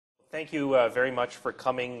thank you very much for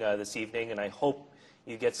coming this evening, and I hope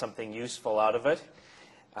you get something useful out of it.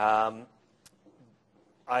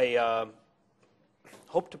 I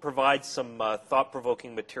hope to provide some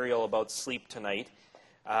thought-provoking material about sleep tonight,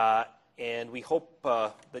 and we hope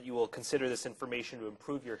that you will consider this information to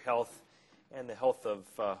improve your health and the health of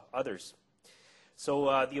others.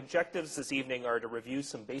 So the objectives this evening are to review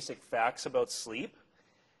some basic facts about sleep.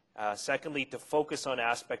 Secondly, to focus on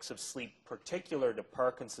aspects of sleep particular to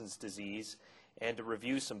Parkinson's disease, and to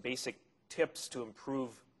review some basic tips to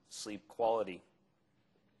improve sleep quality.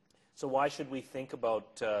 So why should we think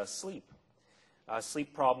about sleep?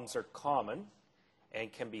 Sleep problems are common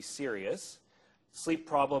and can be serious. Sleep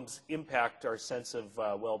problems impact our sense of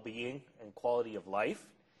well-being and quality of life.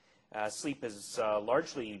 Sleep has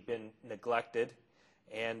largely been neglected,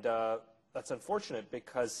 and that's unfortunate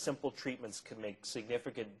because simple treatments can make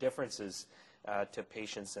significant differences to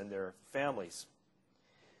patients and their families.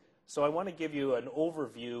 So I want to give you an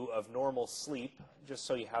overview of normal sleep, just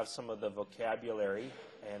so you have some of the vocabulary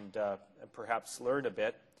and perhaps learn a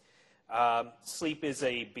bit. Sleep is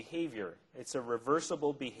a behavior. It's a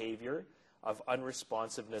reversible behavior of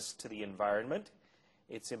unresponsiveness to the environment.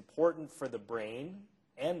 It's important for the brain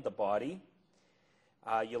and the body.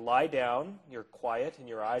 You lie down, you're quiet, and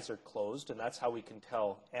your eyes are closed, and that's how we can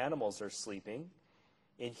tell animals are sleeping.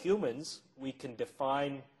 In humans, we can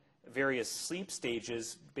define various sleep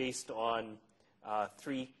stages based on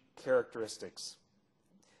three characteristics: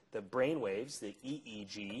 the brain waves, the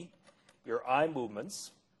EEG, your eye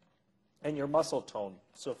movements, and your muscle tone.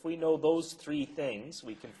 So if we know those three things,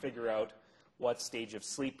 we can figure out what stage of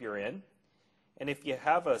sleep you're in. And if you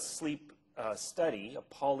have a sleep study,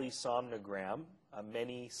 a polysomnogram, a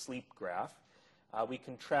many sleep graph, we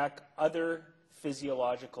can track other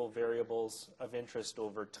physiological variables of interest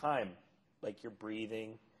over time, like your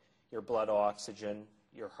breathing, your blood oxygen,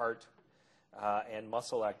 your heart, and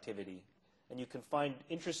muscle activity. And you can find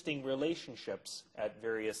interesting relationships at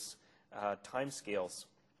various time scales.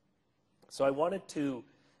 So I wanted to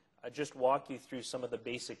just walk you through some of the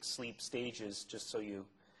basic sleep stages, just so you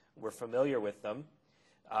were familiar with them.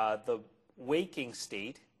 The waking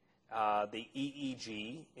state, the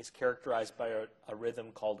EEG, is characterized by a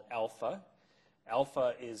rhythm called alpha.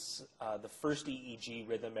 Alpha is the first EEG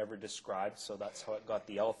rhythm ever described, so that's how it got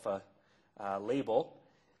the alpha label.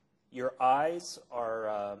 Your eyes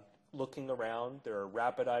are looking around. There are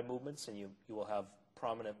rapid eye movements, and you will have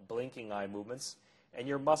prominent blinking eye movements. And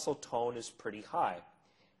your muscle tone is pretty high.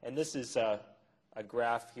 And this is a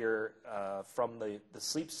graph here from the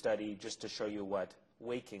sleep study, just to show you what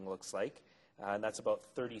waking looks like. And that's about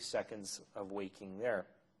 30 seconds of waking there.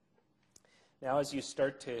 Now, as you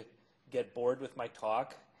start to get bored with my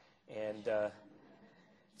talk, and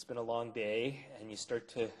it's been a long day, and you start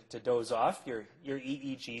to doze off, your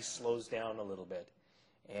EEG slows down a little bit.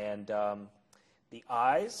 And the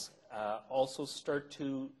eyes also start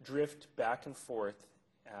to drift back and forth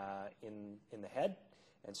in the head.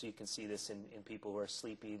 And so you can see this in people who are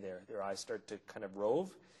sleepy. Their eyes start to kind of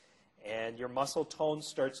rove. And your muscle tone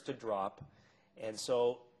starts to drop. And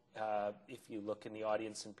so if you look in the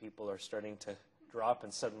audience and people are starting to drop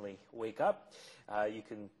and suddenly wake up, you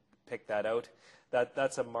can pick that out.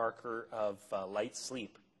 That's a marker of light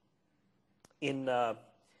sleep. In a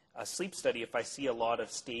sleep study, if I see a lot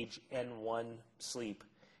of stage N1 sleep,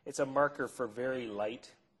 it's a marker for very light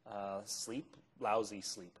sleep, lousy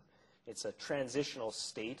sleep. It's a transitional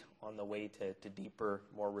state on the way to deeper,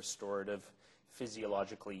 more restorative,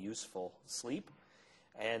 physiologically useful sleep.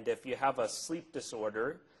 And if you have a sleep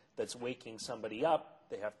disorder that's waking somebody up,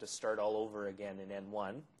 they have to start all over again in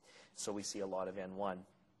N1. So we see a lot of N1.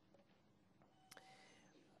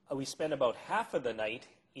 We spend about half of the night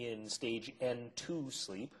in stage N2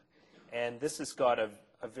 sleep. And this has got a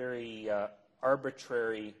very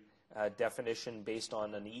arbitrary definition based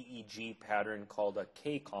on an EEG pattern called a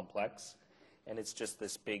K complex. And it's just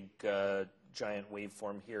this big giant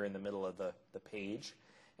waveform here in the middle of the page.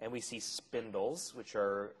 And we see spindles, which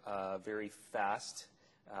are very fast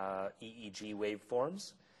EEG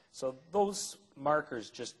waveforms. So those markers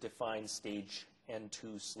just define stage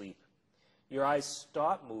N2 sleep. Your eyes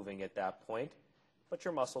stop moving at that point, but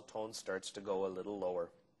your muscle tone starts to go a little lower.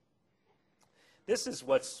 This is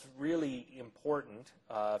what's really important,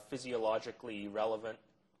 physiologically relevant,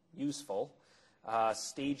 useful.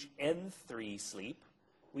 Stage N3 sleep.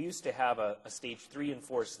 We used to have a stage 3 and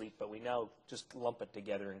 4 sleep, but we now just lump it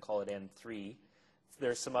together and call it N3.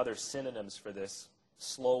 There's some other synonyms for this: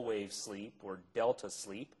 slow wave sleep or delta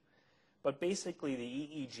sleep. But basically the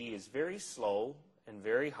EEG is very slow and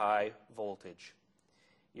very high voltage.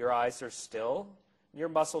 Your eyes are still, and your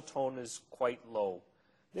muscle tone is quite low.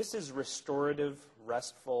 This is restorative,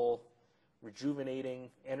 restful, rejuvenating,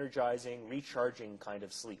 energizing, recharging kind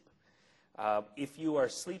of sleep. If you are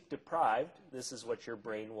sleep deprived, this is what your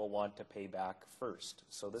brain will want to pay back first.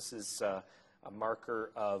 So this is a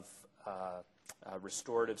marker of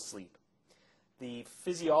restorative sleep. The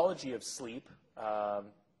physiology of sleep,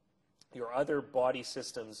 your other body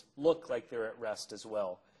systems look like they're at rest as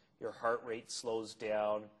well. Your heart rate slows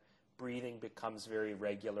down, breathing becomes very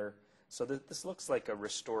regular. So this looks like a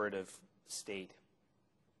restorative state.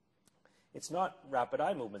 It's not rapid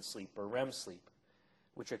eye movement sleep or REM sleep,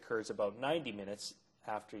 which occurs about 90 minutes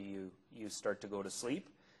after you start to go to sleep.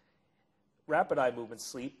 Rapid eye movement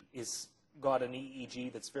sleep is got an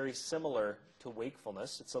EEG that's very similar to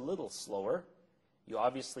wakefulness. It's a little slower. You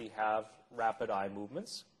obviously have rapid eye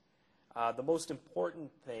movements. The most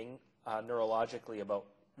important thing neurologically about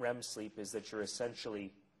REM sleep is that you're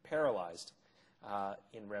essentially paralyzed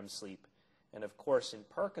in REM sleep. And of course, in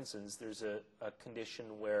Parkinson's, there's a condition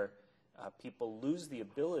where people lose the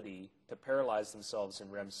ability to paralyze themselves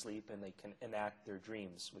in REM sleep, and they can enact their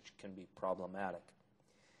dreams, which can be problematic.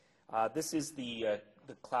 This is the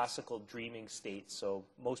classical dreaming state, so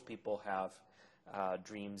most people have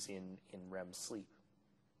dreams in REM sleep.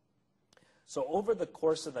 So over the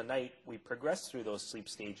course of the night, we progress through those sleep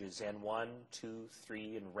stages, N1, 2,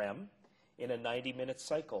 3, and REM, in a 90-minute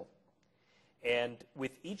cycle. And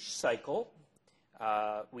with each cycle,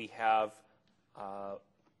 we have a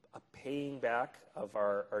paying back of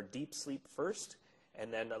our deep sleep first,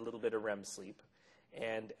 and then a little bit of REM sleep.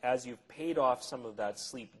 And as you've paid off some of that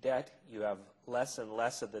sleep debt, you have less and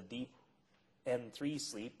less of the deep N3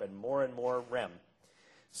 sleep and more REM.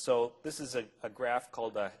 So this is a graph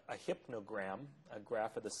called a hypnogram, a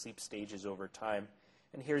graph of the sleep stages over time.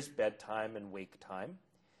 And here's bedtime and wake time.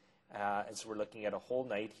 And so we're looking at a whole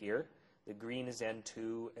night here. The green is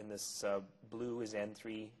N2, and this blue is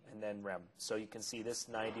N3, and then REM. So you can see this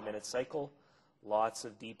 90-minute cycle, lots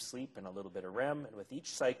of deep sleep and a little bit of REM. And with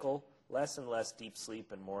each cycle, less and less deep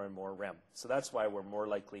sleep and more REM. So that's why we're more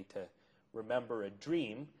likely to remember a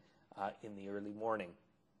dream in the early morning.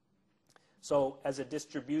 So as a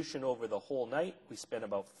distribution over the whole night, we spend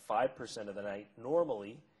about 5% of the night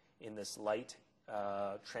normally in this light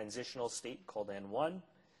transitional state called N1,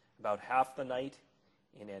 about half the night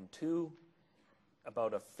in N2,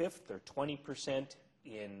 about a fifth or 20%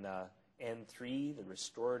 in N3, the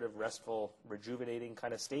restorative, restful, rejuvenating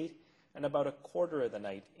kind of state, and about a quarter of the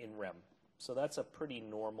night in REM. So that's a pretty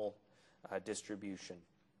normal distribution.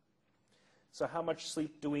 So how much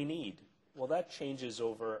sleep do we need? Well, that changes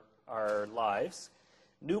over our lives.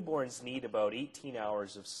 Newborns need about 18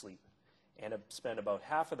 hours of sleep and spend about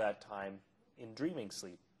half of that time in dreaming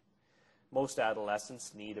sleep. Most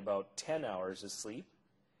adolescents need about 10 hours of sleep,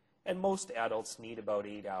 and most adults need about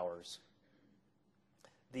 8 hours.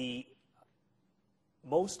 The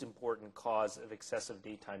most important cause of excessive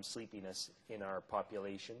daytime sleepiness in our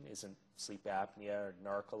population isn't sleep apnea or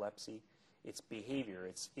narcolepsy. It's behavior.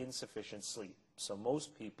 It's insufficient sleep. So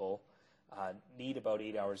most people need about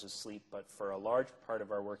 8 hours of sleep, but for a large part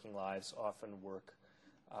of our working lives often work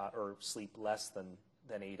or sleep less than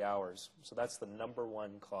 8 hours. So that's the number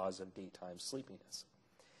one cause of daytime sleepiness.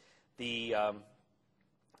 There's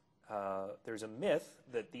a myth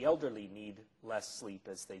that the elderly need less sleep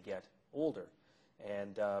as they get older.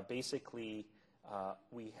 And basically,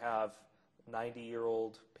 we have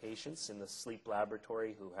 90-year-old patients in the sleep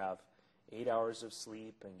laboratory who have 8 hours of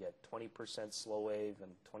sleep and get 20% slow wave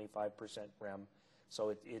and 25% REM.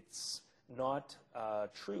 So it's not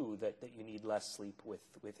true that you need less sleep with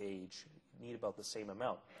age. You need about the same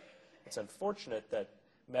amount. It's unfortunate that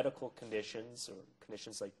medical conditions or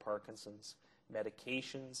conditions like Parkinson's,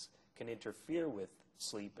 medications can interfere with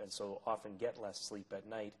sleep and so often get less sleep at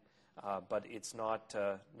night, but it's not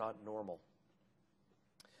normal.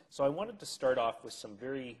 So I wanted to start off with some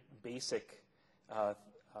very basic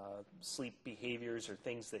sleep behaviors or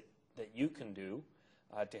things that you can do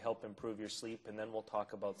to help improve your sleep, and then we'll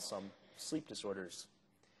talk about some sleep disorders.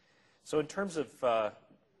 So in terms of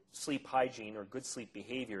sleep hygiene or good sleep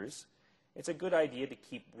behaviors, it's a good idea to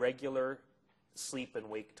keep regular sleep and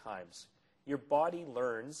wake times. Your body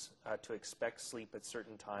learns to expect sleep at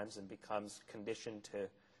certain times and becomes conditioned to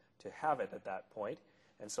have it at that point.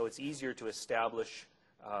 And so it's easier to establish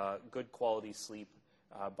good quality sleep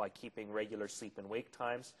by keeping regular sleep and wake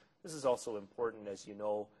times. This is also important, as you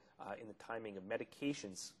know, in the timing of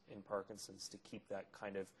medications in Parkinson's to keep that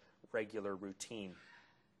kind of regular routine.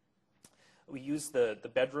 We use the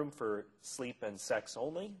bedroom for sleep and sex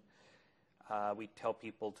only. We tell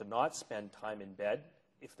people to not spend time in bed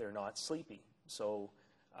if they're not sleepy. So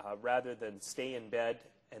rather than stay in bed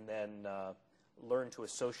and then learn to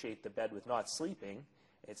associate the bed with not sleeping,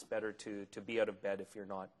 it's better to be out of bed if you're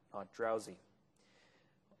not drowsy.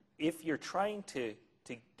 If you're trying to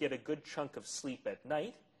get a good chunk of sleep at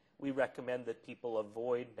night, we recommend that people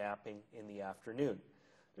avoid napping in the afternoon.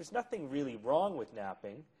 There's nothing really wrong with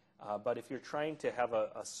napping, but if you're trying to have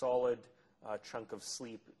a solid chunk of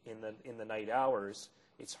sleep in the night hours,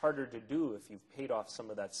 it's harder to do if you've paid off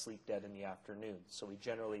some of that sleep debt in the afternoon. So we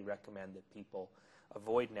generally recommend that people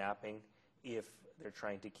avoid napping if they're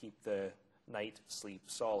trying to keep the night sleep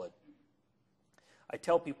solid. I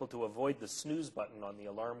tell people to avoid the snooze button on the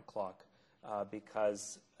alarm clock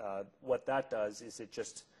because what that does is it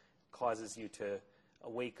just causes you to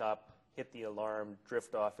wake up, hit the alarm,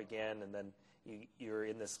 drift off again, and then you're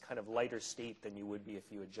in this kind of lighter state than you would be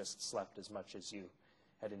if you had just slept as much as you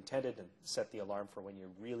had intended and set the alarm for when you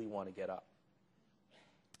really want to get up.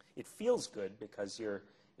 It feels good because you're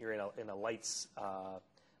in a light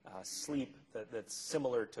sleep that's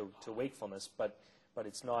similar to wakefulness, but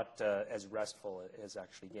it's not as restful as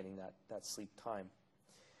actually getting that sleep time.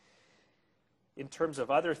 In terms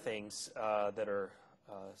of other things that are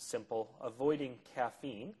simple, avoiding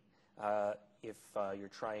caffeine if you're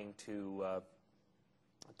trying to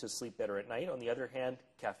sleep better at night. On the other hand,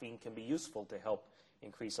 caffeine can be useful to help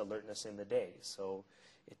increase alertness in the day. So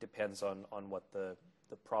it depends on what the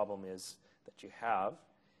problem is that you have.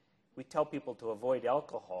 We tell people to avoid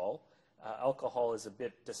alcohol. Alcohol is a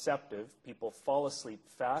bit deceptive. People fall asleep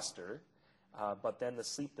faster, but then the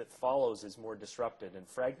sleep that follows is more disrupted and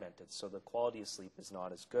fragmented, so the quality of sleep is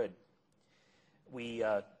not as good. We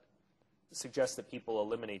suggest that people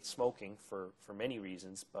eliminate smoking for many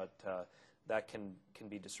reasons, but that can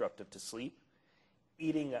be disruptive to sleep.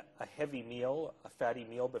 Eating a heavy meal, a fatty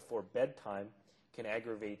meal before bedtime can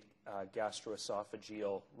aggravate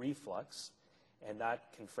gastroesophageal reflux, and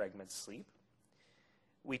that can fragment sleep.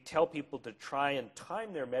 We tell people to try and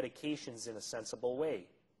time their medications in a sensible way.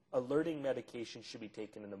 Alerting medication should be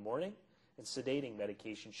taken in the morning, and sedating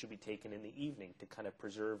medication should be taken in the evening to kind of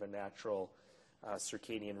preserve a natural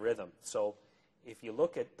circadian rhythm. So if you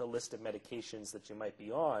look at the list of medications that you might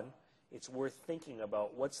be on, it's worth thinking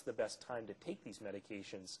about what's the best time to take these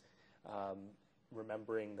medications,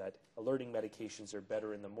 remembering that alerting medications are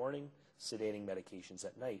better in the morning, sedating medications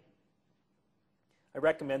at night. I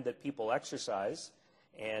recommend that people exercise,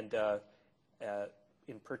 and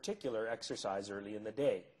in particular, exercise early in the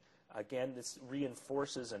day. Again, this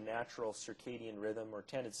reinforces a natural circadian rhythm or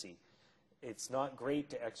tendency. It's not great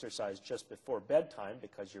to exercise just before bedtime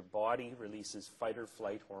because your body releases fight or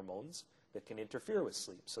flight hormones that can interfere with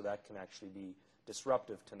sleep, so that can actually be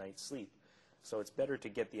disruptive to night sleep. So it's better to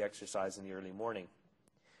get the exercise in the early morning.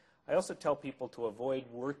 I also tell people to avoid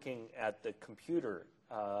working at the computer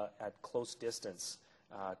at close distance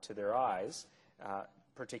to their eyes,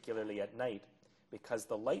 particularly at night, because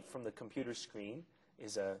the light from the computer screen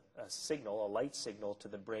is a signal, a light signal to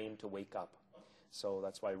the brain to wake up. So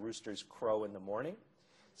that's why roosters crow in the morning.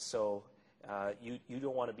 So you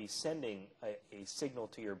don't want to be sending a signal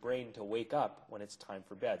to your brain to wake up when it's time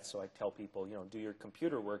for bed. So I tell people, do your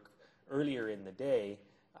computer work earlier in the day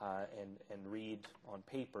and read on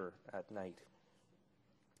paper at night.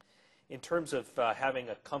 In terms of having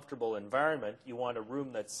a comfortable environment, you want a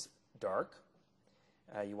room that's dark.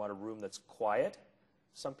 You want a room that's quiet.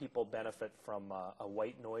 Some people benefit from a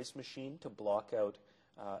white noise machine to block out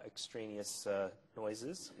extraneous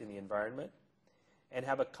noises in the environment, and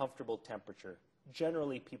have a comfortable temperature.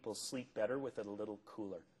 Generally, people sleep better with it a little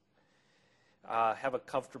cooler. Have a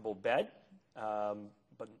comfortable bed,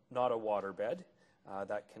 but not a water bed.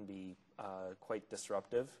 That can be quite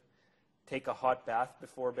disruptive. Take a hot bath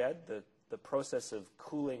before bed. The process of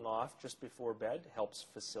cooling off just before bed helps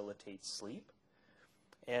facilitate sleep.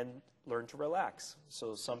 And learn to relax.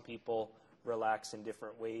 So some people relax in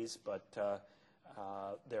different ways, but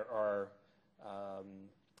there are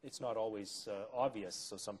it's not always obvious.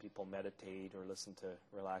 So some people meditate or listen to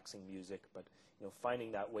relaxing music, but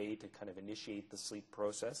finding that way to kind of initiate the sleep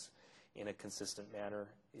process in a consistent manner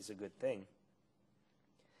is a good thing.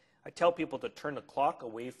 I tell people to turn the clock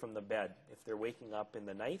away from the bed. If they're waking up in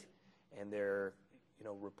the night and they're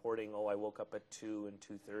reporting, I woke up at 2 and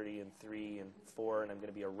 2:30 and 3 and 4 and I'm going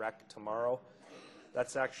to be a wreck tomorrow,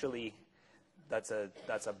 that's a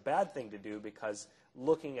bad thing to do, because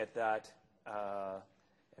looking at that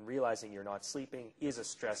and realizing you're not sleeping is a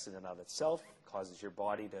stress in and of itself. It causes your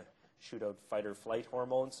body to shoot out fight or flight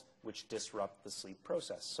hormones, which disrupt the sleep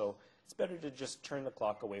process. So it's better to just turn the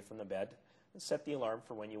clock away from the bed and set the alarm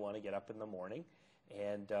for when you want to get up in the morning.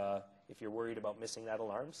 And if you're worried about missing that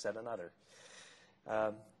alarm, set another.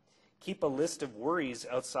 Keep a list of worries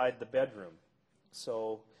outside the bedroom.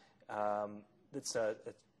 So it's a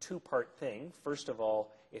two-part thing. First of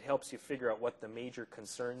all, it helps you figure out what the major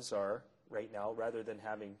concerns are right now, rather than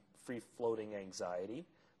having free-floating anxiety,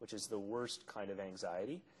 which is the worst kind of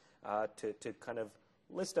anxiety, to kind of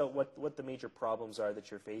list out what the major problems are that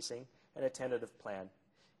you're facing, and a tentative plan.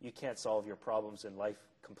 You can't solve your problems in life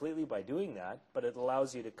completely by doing that, but it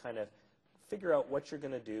allows you to kind of figure out what you're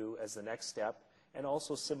going to do as the next step, and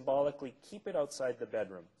also symbolically keep it outside the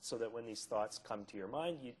bedroom, so that when these thoughts come to your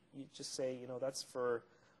mind, you just say, that's for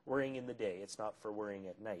worrying in the day. It's not for worrying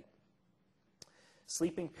at night.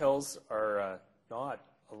 Sleeping pills are not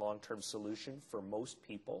a long-term solution for most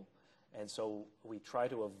people, and so we try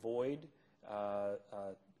to avoid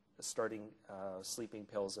starting sleeping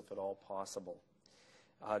pills if at all possible.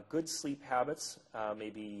 Good sleep habits may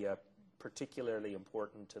be particularly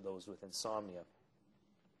important to those with insomnia.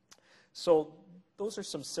 So those are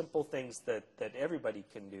some simple things that everybody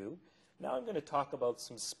can do. Now I'm going to talk about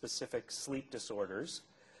some specific sleep disorders.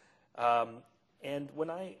 And when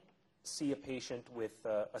I see a patient with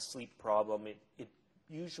a sleep problem, it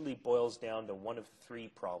usually boils down to one of three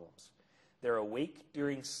problems. They're awake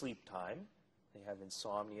during sleep time. They have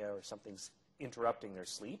insomnia or something's interrupting their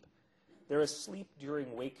sleep. They're asleep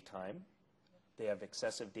during wake time. They have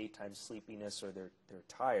excessive daytime sleepiness, or they're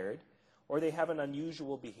tired, or they have an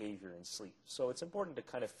unusual behavior in sleep. So it's important to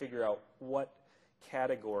kind of figure out what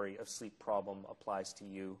category of sleep problem applies to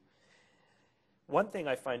you. One thing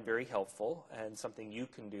I find very helpful, and something you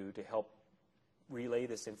can do to help relay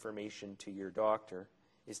this information to your doctor,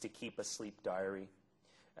 is to keep a sleep diary.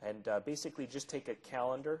 And basically just take a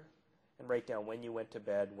calendar and write down when you went to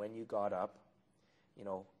bed, when you got up,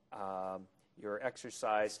 your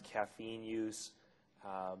exercise, caffeine use,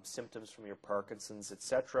 symptoms from your Parkinson's,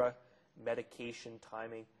 etc., medication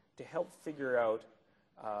timing, to help figure out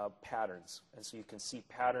patterns. And so you can see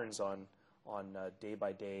patterns on a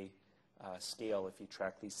day-by-day scale if you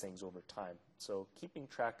track these things over time. So keeping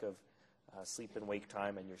track of sleep and wake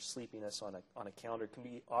time and your sleepiness on a calendar can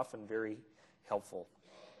be often very helpful.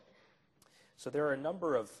 So there are a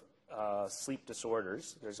number of sleep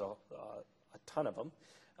disorders. There's a ton of them.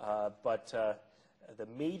 But the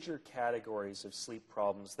major categories of sleep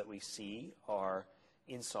problems that we see are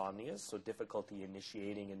insomnia, so difficulty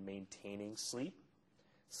initiating and maintaining sleep,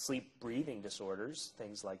 sleep breathing disorders,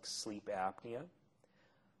 things like sleep apnea,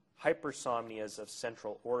 hypersomnias of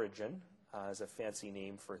central origin, is a fancy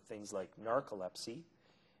name for things like narcolepsy,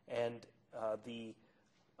 and the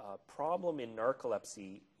problem in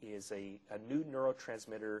narcolepsy is a new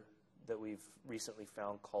neurotransmitter that we've recently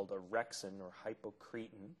found called orexin, or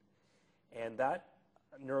hypocretin, and that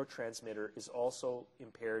neurotransmitter is also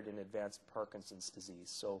impaired in advanced Parkinson's disease.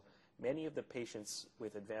 So many of the patients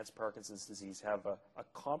with advanced Parkinson's disease have a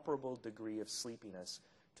comparable degree of sleepiness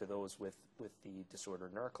to those with the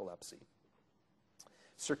disorder narcolepsy.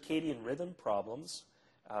 Circadian rhythm problems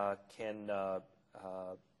can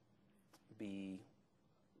be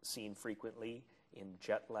seen frequently in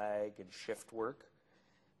jet lag and shift work.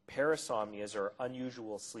 Parasomnias are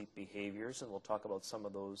unusual sleep behaviors, and we'll talk about some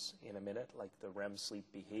of those in a minute, like the REM sleep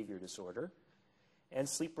behavior disorder. And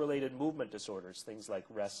sleep-related movement disorders, things like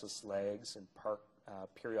restless legs and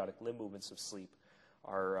periodic limb movements of sleep,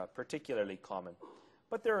 are particularly common.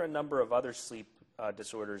 But there are a number of other sleep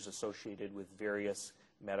disorders associated with various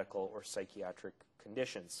medical or psychiatric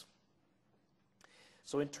conditions.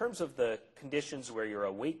 So in terms of the conditions where you're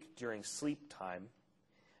awake during sleep time,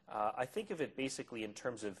 I think of it basically in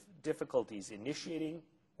terms of difficulties initiating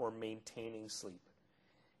or maintaining sleep.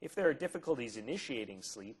 If there are difficulties initiating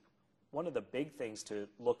sleep, one of the big things to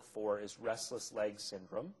look for is restless leg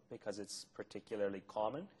syndrome, because it's particularly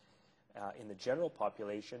common in the general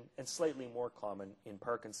population and slightly more common in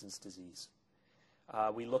Parkinson's disease.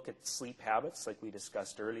 We look at sleep habits, like we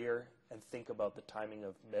discussed earlier, and think about the timing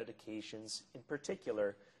of medications, in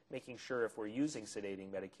particular, making sure if we're using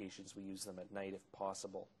sedating medications, we use them at night if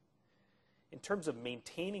possible. In terms of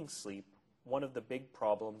maintaining sleep, one of the big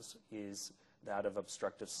problems is that of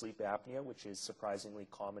obstructive sleep apnea, which is surprisingly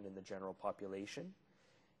common in the general population,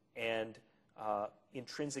 and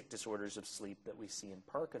intrinsic disorders of sleep that we see in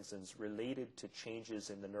Parkinson's related to changes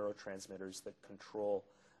in the neurotransmitters that control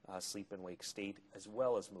sleep and wake state, as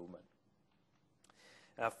well as movement.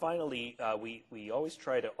 Finally, we always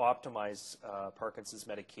try to optimize Parkinson's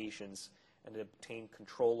medications and obtain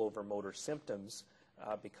control over motor symptoms,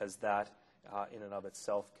 because that in and of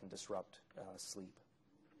itself can disrupt sleep.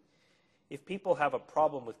 If people have a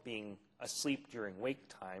problem with being asleep during wake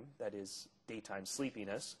time, that is daytime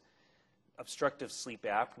sleepiness, obstructive sleep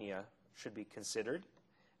apnea should be considered,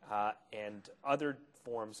 and other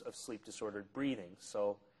forms of sleep-disordered breathing.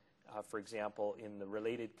 So For example, in the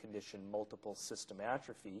related condition multiple system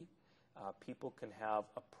atrophy, people can have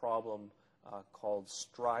a problem called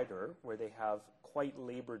stridor, where they have quite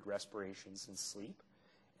labored respirations in sleep,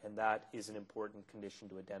 and that is an important condition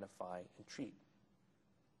to identify and treat.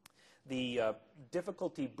 The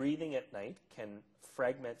difficulty breathing at night can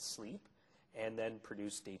fragment sleep and then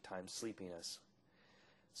produce daytime sleepiness.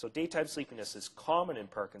 So daytime sleepiness is common in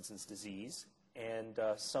Parkinson's disease, and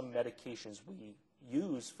some medications we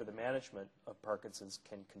use for the management of Parkinson's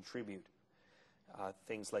can contribute.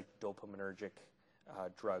 Things like dopaminergic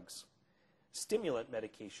drugs. Stimulant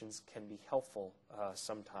medications can be helpful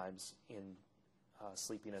sometimes in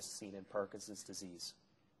sleepiness seen in Parkinson's disease.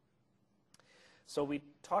 So we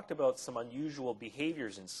talked about some unusual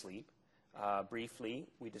behaviors in sleep. Briefly,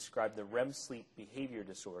 we described the REM sleep behavior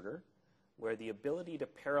disorder, where the ability to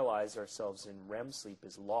paralyze ourselves in REM sleep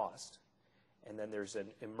is lost, and then there's an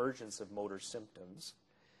emergence of motor symptoms.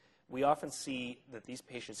 We often see that these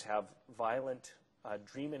patients have violent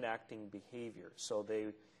dream enacting behavior. So they,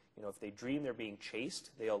 if they dream they're being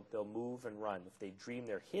chased, they'll move and run. If they dream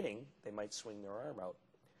they're hitting, they might swing their arm out.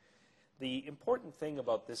 The important thing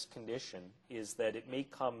about this condition is that it may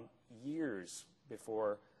come years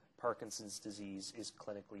before Parkinson's disease is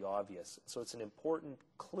clinically obvious. So it's an important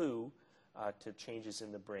clue to changes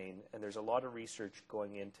in the brain, and there's a lot of research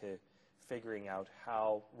going into figuring out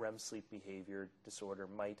how REM sleep behavior disorder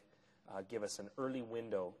might give us an early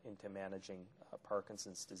window into managing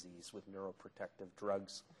Parkinson's disease with neuroprotective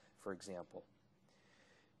drugs, for example.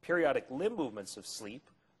 Periodic limb movements of sleep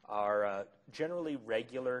are generally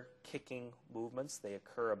regular kicking movements. They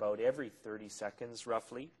occur about every 30 seconds,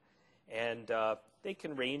 roughly, and they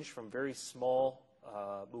can range from very small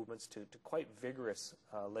movements to quite vigorous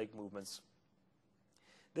leg movements.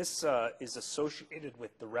 This is associated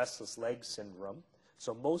with the restless leg syndrome.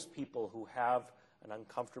 So most people who have an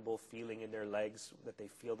uncomfortable feeling in their legs that they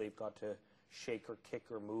feel they've got to shake or kick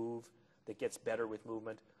or move that gets better with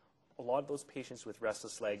movement, a lot of those patients with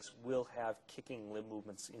restless legs will have kicking limb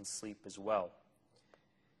movements in sleep as well.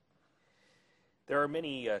 There are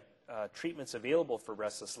many treatments available for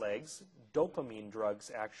restless legs. Dopamine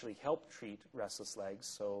drugs actually help treat restless legs,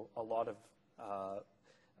 so a lot of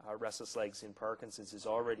restless legs in Parkinson's is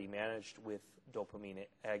already managed with dopamine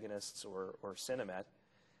agonists or Sinemet.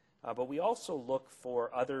 But we also look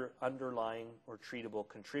for other underlying or treatable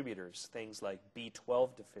contributors, things like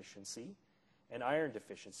B12 deficiency and iron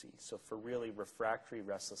deficiency. So for really refractory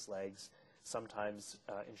restless legs, sometimes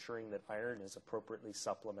ensuring that iron is appropriately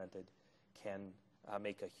supplemented can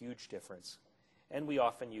make a huge difference. And we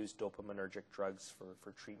often use dopaminergic drugs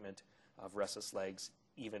for treatment of restless legs,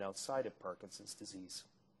 even outside of Parkinson's disease.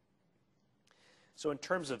 So in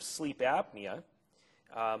terms of sleep apnea,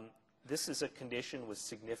 this is a condition with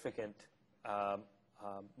significant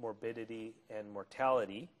morbidity and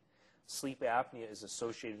mortality. Sleep apnea is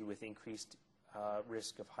associated with increased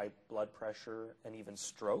risk of high blood pressure and even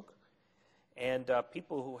stroke. And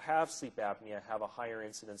people who have sleep apnea have a higher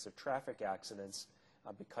incidence of traffic accidents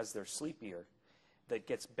because they're sleepier. That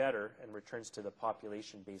gets better and returns to the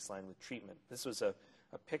population baseline with treatment. This was a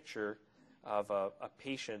picture of a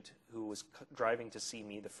patient who was driving to see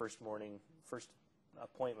me the first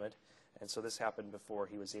appointment, and so this happened before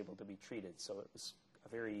he was able to be treated. So it was a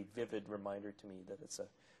very vivid reminder to me that it's a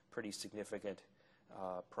pretty significant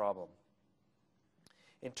problem.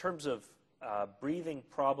 In terms of breathing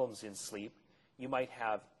problems in sleep, you might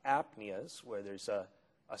have apneas where there's a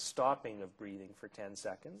stopping of breathing for 10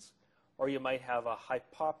 seconds, or you might have a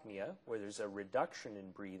hypopnea where there's a reduction in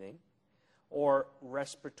breathing, or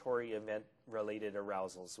respiratory event-related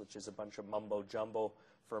arousals, which is a bunch of mumbo-jumbo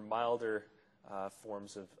for milder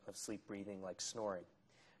forms of sleep breathing like snoring.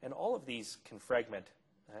 And all of these can fragment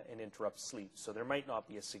and interrupt sleep. So there might not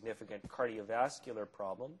be a significant cardiovascular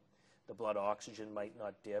problem. The blood oxygen might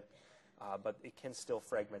not dip, but it can still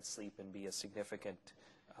fragment sleep and be a significant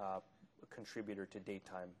contributor to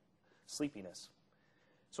daytime sleepiness.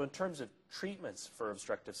 So in terms of treatments for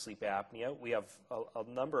obstructive sleep apnea, we have a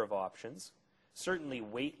number of options. Certainly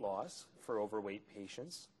weight loss for overweight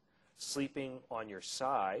patients. Sleeping on your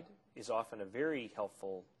side is often a very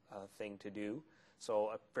helpful thing to do.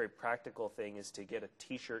 So a very practical thing is to get a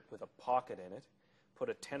t-shirt with a pocket in it, put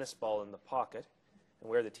a tennis ball in the pocket, and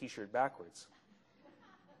wear the t-shirt backwards.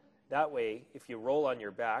 That way, if you roll on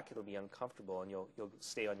your back, it'll be uncomfortable and you'll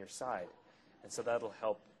stay on your side. And so that'll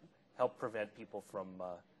help prevent people from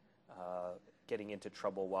getting into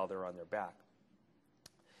trouble while they're on their back.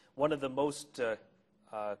 One of the most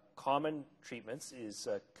common treatments is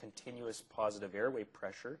continuous positive airway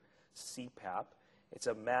pressure, CPAP. It's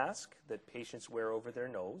a mask that patients wear over their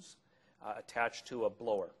nose attached to a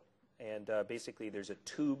blower. And basically there's a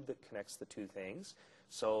tube that connects the two things.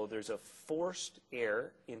 So there's a forced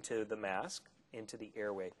air into the mask, into the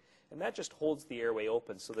airway. And that just holds the airway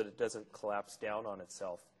open so that it doesn't collapse down on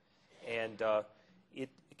itself. And it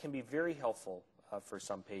can be very helpful for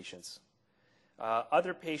some patients.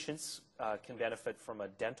 Other patients can benefit from a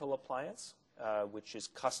dental appliance, which is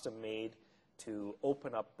custom made to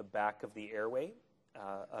open up the back of the airway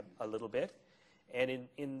a little bit. And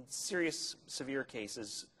in serious, severe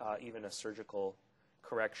cases, even a surgical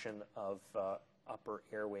correction of upper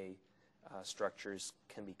airway structures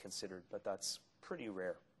can be considered, but that's pretty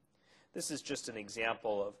rare. This is just an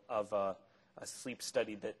example of a sleep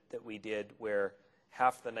study that we did where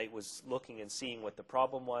half the night was looking and seeing what the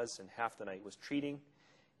problem was, and half the night was treating.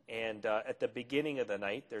 And at the beginning of the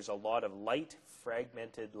night, there's a lot of light,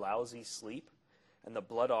 fragmented, lousy sleep, and the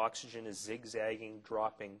blood oxygen is zigzagging,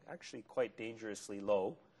 dropping, actually quite dangerously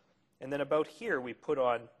low. And then about here, we put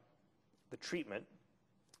on the treatment,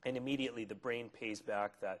 and immediately the brain pays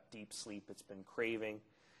back that deep sleep it's been craving,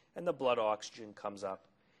 and the blood oxygen comes up.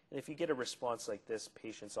 And if you get a response like this,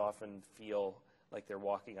 patients often feel like they're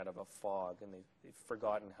walking out of a fog, and they've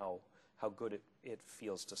forgotten how good it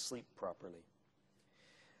feels to sleep properly.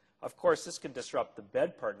 Of course, this can disrupt the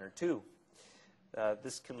bed partner, too.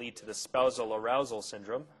 This can lead to the spousal arousal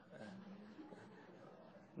syndrome,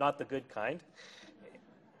 not the good kind.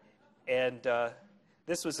 And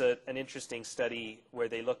this was an interesting study where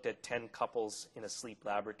they looked at 10 couples in a sleep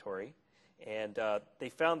laboratory, and they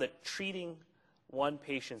found that treating one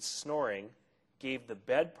patient's snoring gave the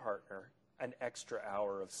bed partner an extra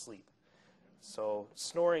hour of sleep. So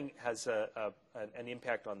snoring has an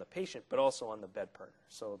impact on the patient, but also on the bed partner.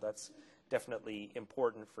 So that's definitely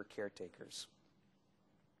important for caretakers.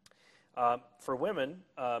 For women,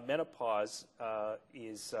 menopause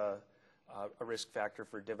is a risk factor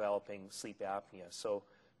for developing sleep apnea. So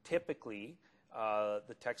typically,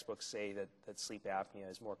 the textbooks say that sleep apnea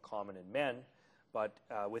is more common in men, but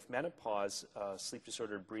with menopause,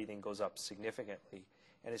 sleep-disordered breathing goes up significantly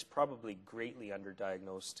and is probably greatly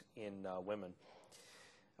underdiagnosed in women.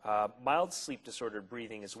 Mild sleep-disordered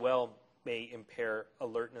breathing as well may impair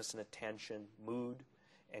alertness and attention, mood,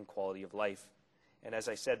 and quality of life. And as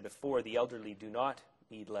I said before, the elderly do not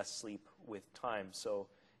need less sleep with time, so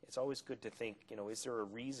it's always good to think, is there a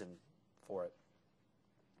reason for it?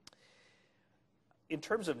 In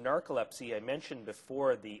terms of narcolepsy, I mentioned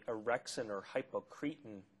before the orexin or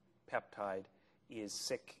hypocretin peptide is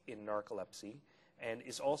sick in narcolepsy and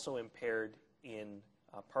is also impaired in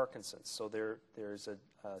Parkinson's. So there's a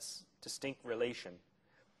distinct relation.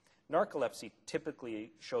 Narcolepsy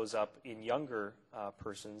typically shows up in younger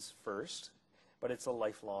persons first, but it's a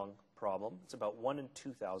lifelong problem. It's about 1 in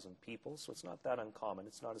 2,000 people, so it's not that uncommon.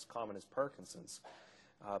 It's not as common as Parkinson's,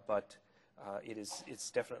 but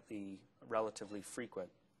it's definitely relatively frequent.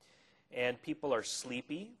 And people are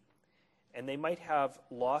sleepy, and they might have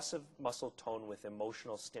loss of muscle tone with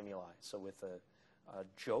emotional stimuli, so with a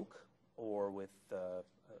joke or with a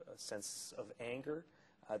sense of anger.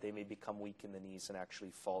 They may become weak in the knees and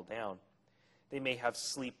actually fall down. They may have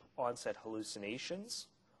sleep onset hallucinations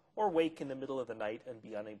or wake in the middle of the night and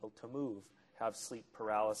be unable to move, have sleep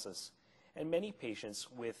paralysis. And many patients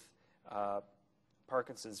with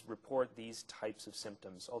Parkinson's report these types of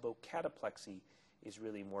symptoms, although cataplexy is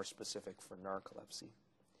really more specific for narcolepsy.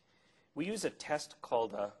 We use a test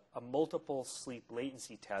called a multiple sleep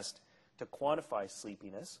latency test to quantify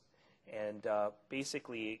sleepiness. And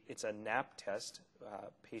basically, it's a nap test.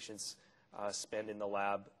 Patients spend in the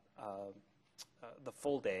lab the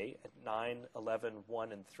full day at 9, 11,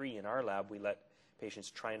 1, and 3. In our lab, we let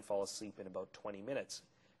patients try and fall asleep in about 20 minutes.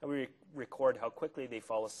 And we record how quickly they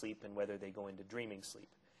fall asleep and whether they go into dreaming sleep.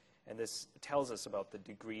 And this tells us about the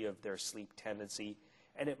degree of their sleep tendency,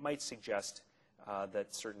 and it might suggest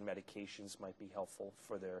that certain medications might be helpful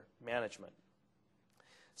for their management.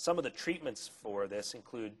 Some of the treatments for this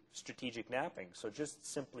include strategic napping, so just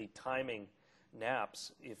simply timing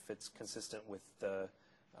naps, if it's consistent with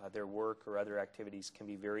their work or other activities, can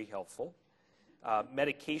be very helpful.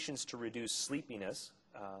 Medications to reduce sleepiness,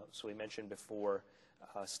 so we mentioned before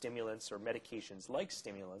stimulants or medications like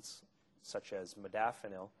stimulants, such as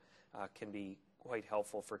modafinil, can be quite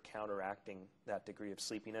helpful for counteracting that degree of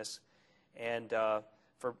sleepiness. And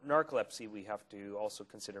for narcolepsy, we have to also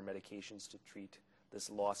consider medications to treat this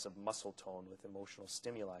loss of muscle tone with emotional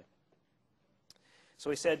stimuli. So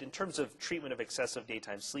we said in terms of treatment of excessive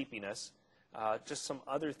daytime sleepiness, just some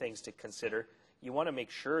other things to consider. You want to make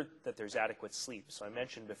sure that there's adequate sleep. So I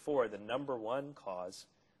mentioned before the number one cause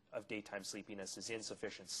of daytime sleepiness is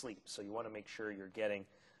insufficient sleep. So you want to make sure you're getting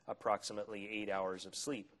approximately 8 hours of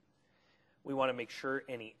sleep. We want to make sure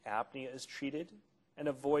any apnea is treated and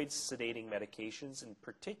avoid sedating medications, in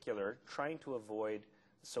particular trying to avoid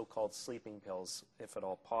so-called sleeping pills if at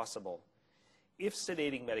all possible. If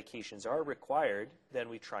sedating medications are required, then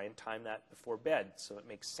we try and time that before bed so it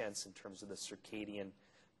makes sense in terms of the circadian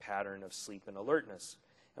pattern of sleep and alertness.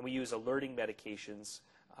 And we use alerting medications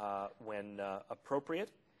when appropriate.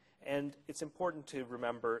 And it's important to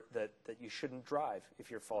remember that you shouldn't drive if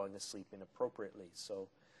you're falling asleep inappropriately. So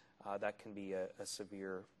that can be a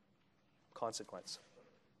severe consequence.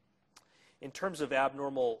 In terms of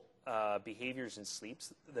abnormal behaviors in sleep,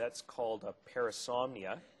 that's called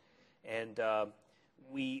parasomnia. And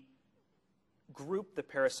we group the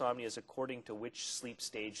parasomnias according to which sleep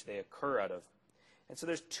stage they occur out of. And so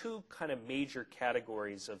there's two kind of major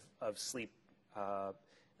categories of sleep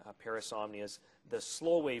parasomnias. The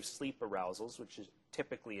slow wave sleep arousals, which is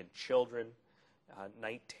typically in children,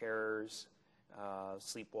 night terrors,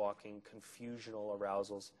 sleepwalking, confusional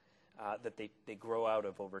arousals that they grow out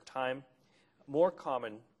of over time. More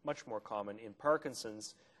common, much more common in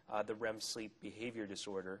Parkinson's, the REM sleep behavior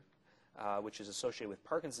disorder, which is associated with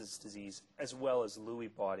Parkinson's disease, as well as Lewy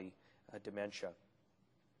body dementia.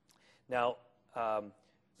 Now,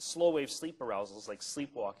 slow wave sleep arousals like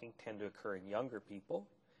sleepwalking tend to occur in younger people,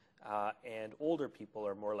 and older people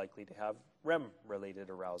are more likely to have REM-related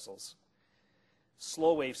arousals.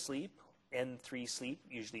 Slow wave sleep, N3 sleep,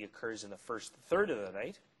 usually occurs in the first third of the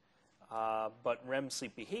night, but REM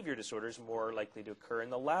sleep behavior disorder is more likely to occur in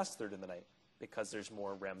the last third of the night because there's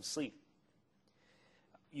more REM sleep.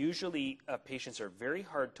 Usually, patients are very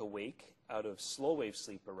hard to wake out of slow wave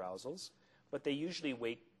sleep arousals, but they usually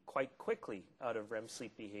wake quite quickly out of REM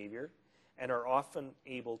sleep behavior and are often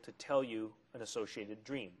able to tell you an associated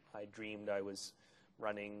dream. I dreamed I was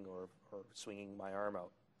running or swinging my arm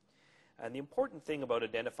out. And the important thing about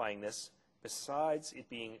identifying this, besides it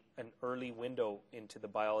being an early window into the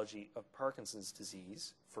biology of Parkinson's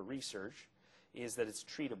disease for research, is that it's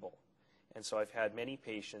treatable. And so I've had many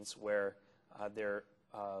patients where their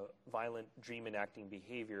violent dream enacting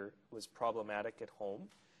behavior was problematic at home,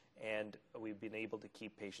 and we've been able to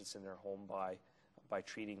keep patients in their home by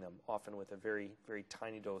treating them, often with a very, very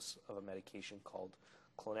tiny dose of a medication called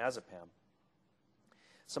clonazepam.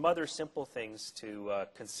 Some other simple things to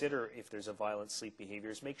consider if there's a violent sleep behavior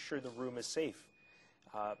is make sure the room is safe.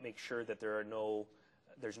 Make sure that there's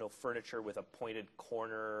no furniture with a pointed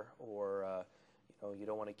corner, or you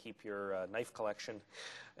don't want to keep your knife collection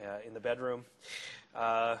in the bedroom.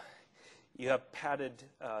 You have padded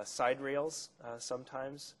side rails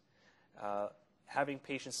sometimes. Having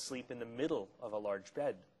patients sleep in the middle of a large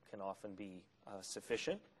bed can often be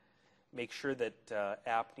sufficient. Make sure that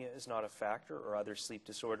apnea is not a factor or other sleep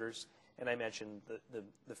disorders. And I mentioned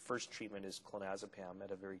the first treatment is clonazepam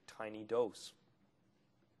at a very tiny dose.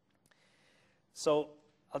 So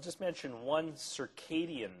I'll just mention one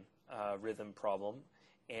circadian rhythm problem,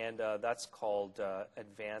 and that's called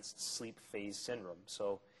advanced sleep phase syndrome.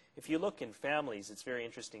 So if you look in families, it's very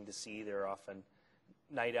interesting to see there are often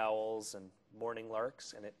night owls and morning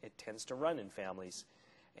larks, and it tends to run in families.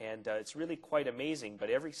 And it's really quite amazing, but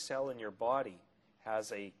every cell in your body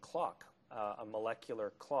has a clock, a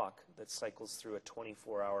molecular clock that cycles through a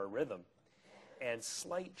 24-hour rhythm. And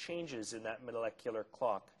slight changes in that molecular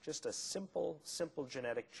clock, just a simple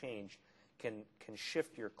genetic change, can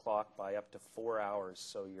shift your clock by up to 4 hours.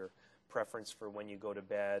 So your preference for when you go to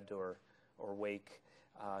bed or wake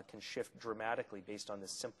can shift dramatically based on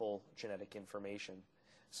this simple genetic information.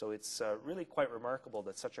 So it's really quite remarkable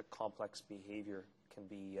that such a complex behavior can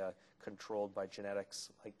be controlled by genetics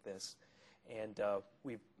like this. And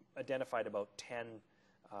we've identified about 10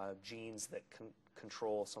 genes that can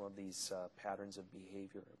control some of these patterns of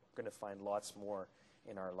behavior. We're going to find lots more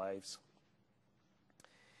in our lives.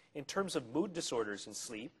 In terms of mood disorders in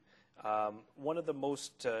sleep, one of the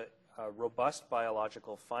most robust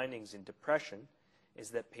biological findings in depression is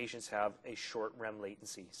that patients have a short REM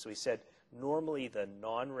latency. So we said normally the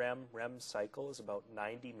non-REM cycle is about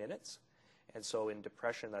 90 minutes. And so in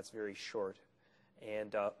depression, that's very short.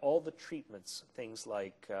 And all the treatments, things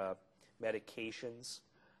like medications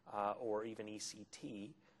or even ECT,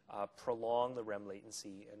 prolong the REM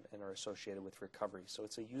latency and are associated with recovery. So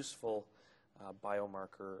it's a useful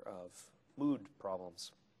biomarker of mood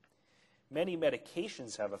problems. Many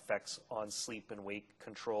medications have effects on sleep and wake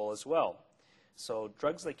control as well. So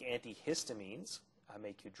drugs like antihistamines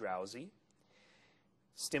make you drowsy.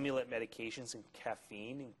 Stimulant medications and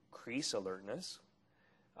caffeine increase alertness.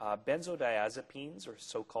 Benzodiazepines, or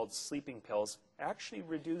so-called sleeping pills, actually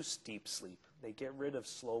reduce deep sleep. They get rid of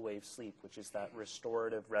slow wave sleep, which is that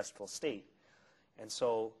restorative, restful state. And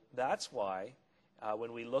so that's why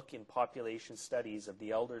When we look in population studies of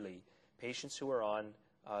the elderly, patients who are on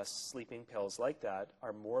sleeping pills like that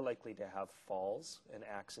are more likely to have falls and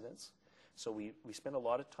accidents. So we spend a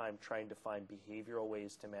lot of time trying to find behavioral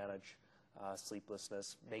ways to manage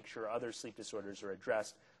sleeplessness, make sure other sleep disorders are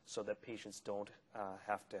addressed so that patients don't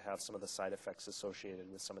have to have some of the side effects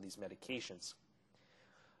associated with some of these medications.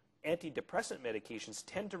 Antidepressant medications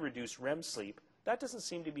tend to reduce REM sleep. That doesn't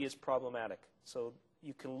seem to be as problematic. So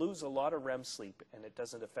you can lose a lot of REM sleep and it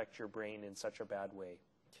doesn't affect your brain in such a bad way.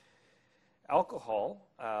 Alcohol,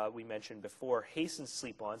 we mentioned before, hastens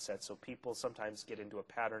sleep onset, so people sometimes get into a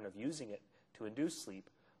pattern of using it to induce sleep,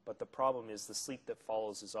 but the problem is the sleep that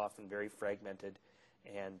follows is often very fragmented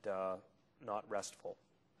and not restful.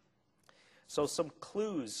 So some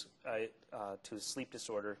clues to sleep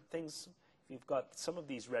disorder, things, if you've got some of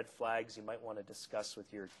these red flags you might want to discuss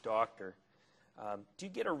with your doctor. Do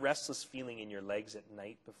you get a restless feeling in your legs at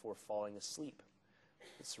night before falling asleep?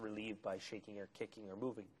 It's relieved by shaking or kicking or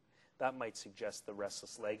moving. That might suggest the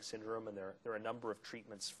restless leg syndrome, and there are a number of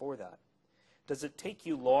treatments for that. Does it take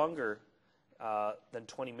you longer than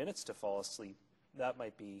 20 minutes to fall asleep? That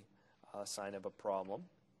might be a sign of a problem.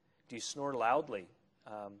 Do you snore loudly?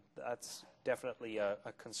 That's definitely a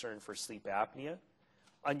concern for sleep apnea.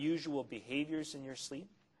 Unusual behaviors in your sleep,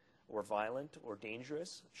 or violent or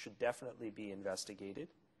dangerous, should definitely be investigated.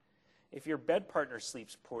 If your bed partner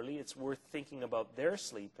sleeps poorly, it's worth thinking about their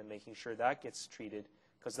sleep and making sure that gets treated,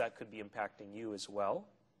 because that could be impacting you as well.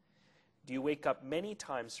 Do you wake up many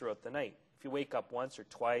times throughout the night? If you wake up once or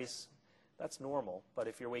twice, that's normal. But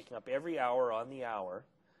if you're waking up every hour on the hour,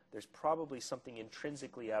 there's probably something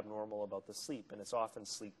intrinsically abnormal about the sleep, and it's often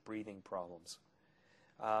sleep breathing problems.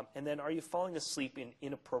 And then are you falling asleep in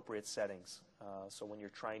inappropriate settings? So when you're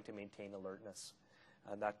trying to maintain alertness,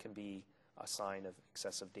 that can be a sign of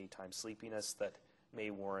excessive daytime sleepiness that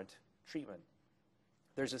may warrant treatment.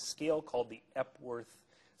 There's a scale called the Epworth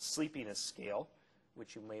Sleepiness Scale,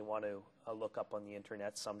 which you may want to look up on the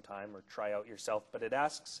internet sometime or try out yourself, but it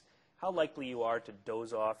asks how likely you are to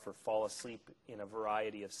doze off or fall asleep in a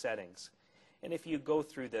variety of settings. And if you go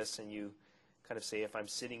through this and you kind of say, if I'm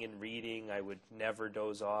sitting and reading, I would never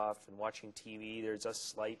doze off, and watching TV, there's a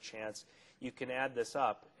slight chance, you can add this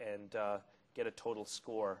up and get a total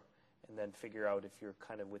score and then figure out if you're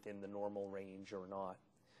kind of within the normal range or not.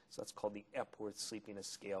 So that's called the Epworth Sleepiness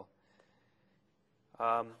Scale.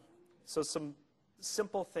 So some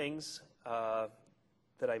simple things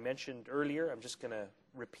that I mentioned earlier, I'm just going to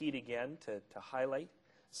repeat again to highlight.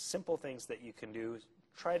 Simple things that you can do.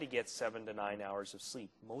 Try to get 7 to 9 hours of sleep.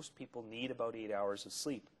 Most people need about 8 hours of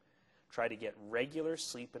sleep. Try to get regular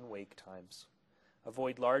sleep and wake times.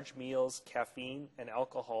 Avoid large meals, caffeine, and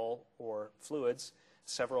alcohol or fluids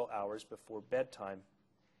several hours before bedtime.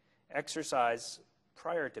 Exercise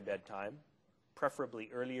prior to bedtime, preferably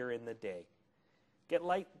earlier in the day. Get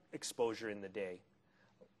light exposure in the day.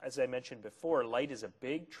 As I mentioned before, light is a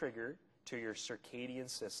big trigger to your circadian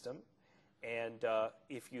system. And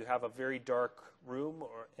if you have a very dark room,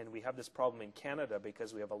 and we have this problem in Canada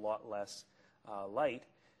because we have a lot less light,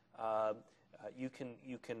 you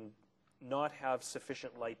can not have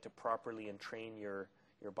sufficient light to properly entrain your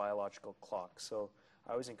biological clock. So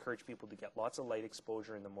I always encourage people to get lots of light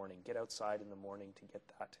exposure in the morning. Get outside in the morning to get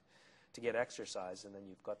that, to get exercise, and then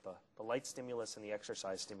you've got the light stimulus and the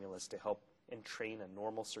exercise stimulus to help entrain a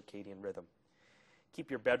normal circadian rhythm. Keep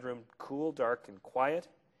your bedroom cool, dark, and quiet.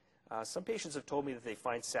 Some patients have told me that they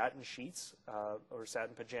find satin sheets or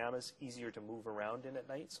satin pajamas easier to move around in at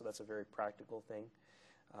night, so that's a very practical thing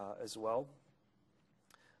as well.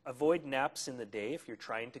 Avoid naps in the day if you're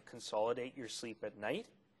trying to consolidate your sleep at night.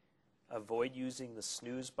 Avoid using the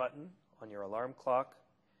snooze button on your alarm clock.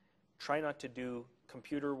 Try not to do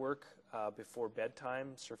computer work before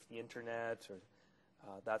bedtime, surf the internet or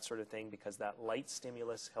that sort of thing, because that light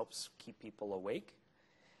stimulus helps keep people awake,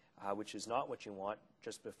 which is not what you want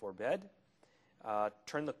just before bed.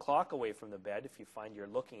 Turn the clock away from the bed if you find you're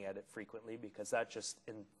looking at it frequently, because that just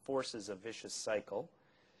enforces a vicious cycle.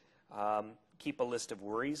 Keep a list of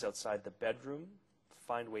worries outside the bedroom.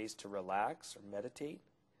 Find ways to relax or meditate.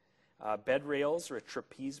 Bed rails or a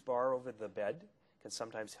trapeze bar over the bed can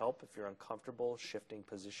sometimes help if you're uncomfortable, shifting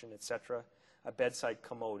position, etc. A bedside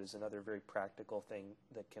commode is another very practical thing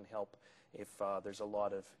that can help if there's a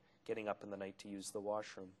lot of getting up in the night to use the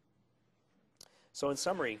washroom. So in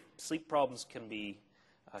summary, sleep problems can be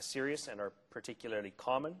serious and are particularly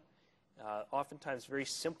common. Oftentimes, very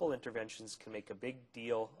simple interventions can make a big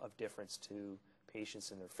deal of difference to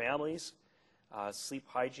patients and their families. Sleep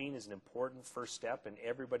hygiene is an important first step, and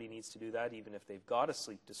everybody needs to do that, even if they've got a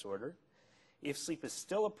sleep disorder. If sleep is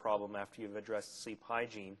still a problem after you've addressed sleep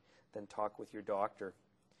hygiene, then talk with your doctor.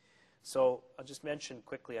 So I'll just mention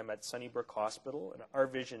quickly, I'm at Sunnybrook Hospital, and our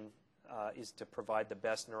vision is to provide the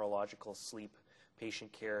best neurological sleep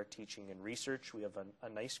patient care, teaching, and research. We have a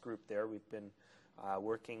nice group there. We've been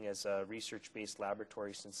working as a research-based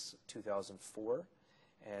laboratory since 2004,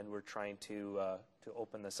 and we're trying to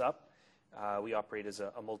open this up. We operate as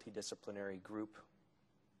a multidisciplinary group,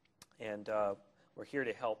 and we're here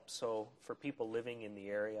to help. So for people living in the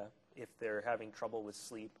area, if they're having trouble with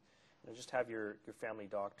sleep, just have your family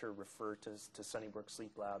doctor refer to Sunnybrook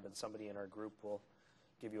Sleep Lab, and somebody in our group will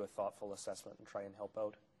give you a thoughtful assessment and try and help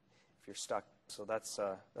out if you're stuck. So that's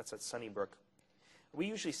at Sunnybrook. We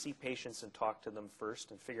usually see patients and talk to them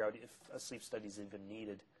first and figure out if a sleep study is even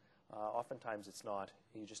needed. Oftentimes it's not.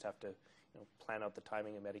 You just have to plan out the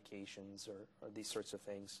timing of medications or these sorts of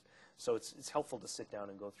things. So it's helpful to sit down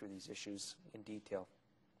and go through these issues in detail.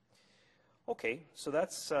 Okay, so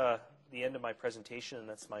that's the end of my presentation, and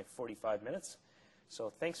that's my 45 minutes.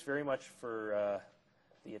 So thanks very much for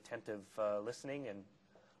the attentive listening, and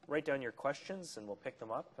write down your questions, and we'll pick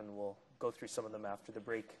them up, and we'll go through some of them after the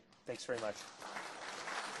break. Thanks very much.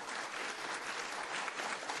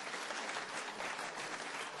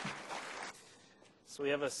 So we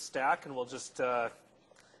have a stack, and we'll just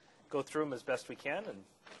go through them as best we can and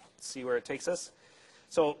see where it takes us.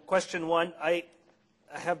 So question one, I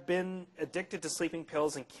have been addicted to sleeping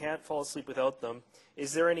pills and can't fall asleep without them.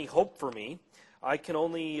 Is there any hope for me? I can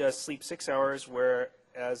only sleep 6 hours,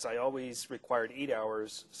 whereas I always required 8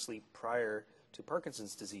 hours sleep prior to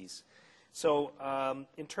Parkinson's disease. So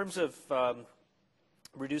in terms of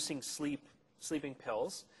reducing sleeping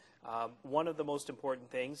pills, one of the most important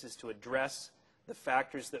things is to address the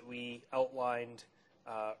factors that we outlined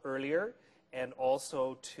earlier, and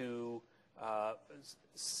also to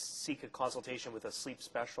seek a consultation with a sleep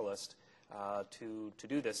specialist to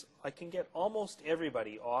do this. I can get almost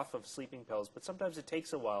everybody off of sleeping pills, but sometimes it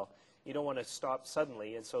takes a while. You don't want to stop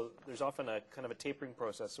suddenly, and so there's often a kind of a tapering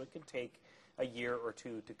process. So it can take a year or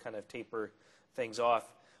two to kind of taper things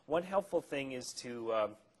off. One helpful thing is to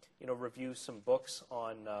review some books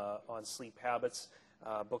on sleep habits.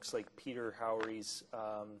 Books like Peter Howry's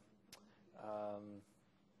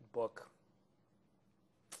book,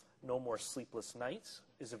 No More Sleepless Nights,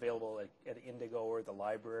 is available at Indigo or the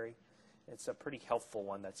library. It's a pretty helpful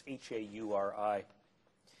one. That's H-A-U-R-I.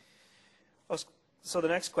 So the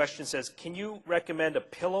next question says, can you recommend a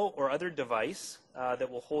pillow or other device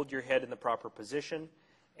that will hold your head in the proper position?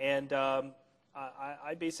 And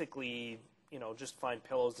I basically, just find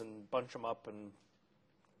pillows and bunch them up and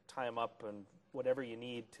tie them up and whatever you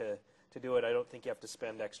need to do it. I don't think you have to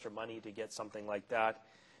spend extra money to get something like that.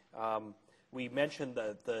 We mentioned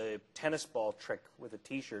the tennis ball trick with a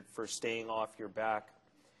T-shirt for staying off your back.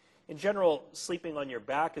 In general, sleeping on your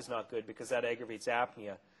back is not good because that aggravates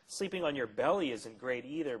apnea. Sleeping on your belly isn't great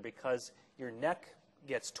either because your neck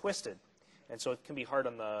gets twisted, and so it can be hard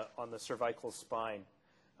on the cervical spine.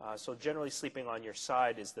 So generally, sleeping on your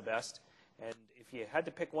side is the best. And if you had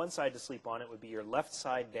to pick one side to sleep on, it would be your left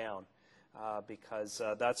side down, because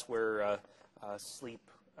that's where sleep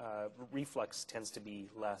reflux tends to be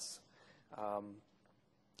less.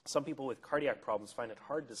 Some people with cardiac problems find it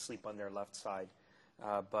hard to sleep on their left side,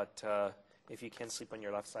 but if you can sleep on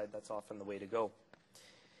your left side, that's often the way to go.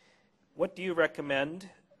 What do you recommend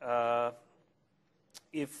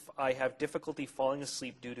if I have difficulty falling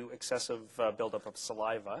asleep due to excessive buildup of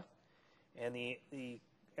saliva? And the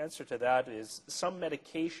answer to that is some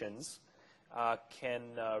medications can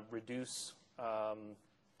reduce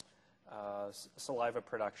saliva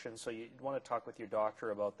production, so you want to talk with your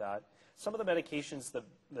doctor about that. Some of the medications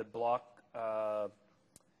that block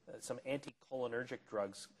some anticholinergic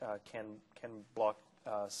drugs can block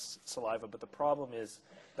saliva, but the problem is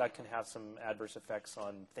that can have some adverse effects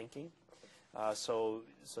on thinking. So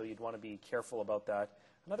you'd want to be careful about that.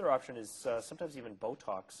 Another option is sometimes even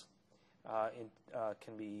Botox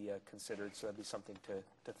can be considered, so that'd be something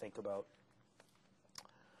to think about.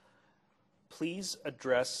 Please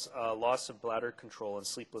address loss of bladder control and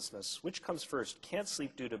sleeplessness. Which comes first? Can't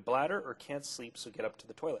sleep due to bladder or can't sleep so get up to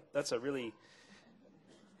the toilet? That's a really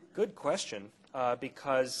good question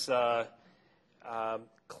because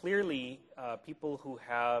clearly people who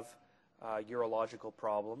have urological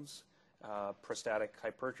problems, prostatic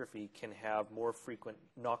hypertrophy, can have more frequent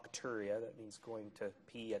nocturia. That means going to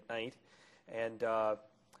pee at night. And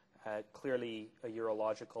clearly a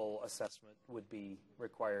urological assessment would be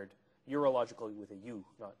required. Urological with a U,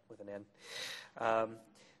 not with an N.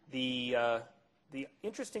 The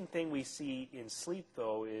interesting thing we see in sleep,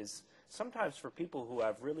 though, is sometimes for people who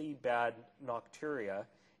have really bad nocturia,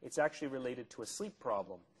 it's actually related to a sleep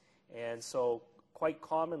problem. And so quite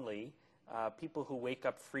commonly, people who wake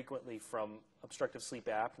up frequently from obstructive sleep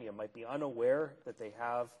apnea might be unaware that they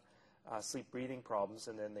have sleep breathing problems,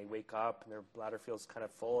 and then they wake up and their bladder feels kind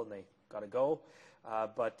of full and they got to go.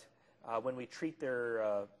 But when we treat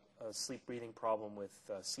their sleep breathing problem with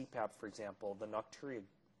CPAP, for example, the nocturia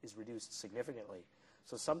is reduced significantly.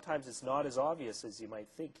 So sometimes it's not as obvious as you might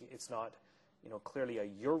think. It's not, clearly a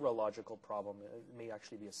urological problem. It may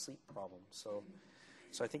actually be a sleep problem. So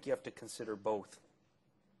I think you have to consider both.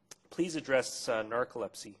 Please address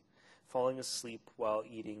narcolepsy, falling asleep while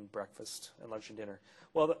eating breakfast and lunch and dinner.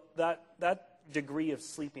 Well, that degree of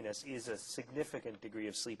sleepiness is a significant degree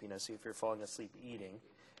of sleepiness if you're falling asleep eating.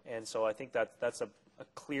 And so I think that's a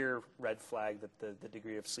clear red flag that the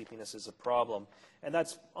degree of sleepiness is a problem. And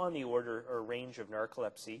that's on the order or range of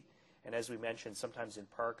narcolepsy. And as we mentioned, sometimes in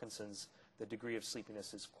Parkinson's, the degree of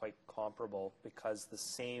sleepiness is quite comparable because the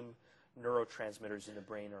same neurotransmitters in the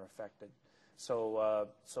brain are affected.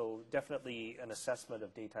 So definitely an assessment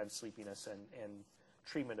of daytime sleepiness and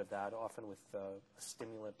treatment of that, often with a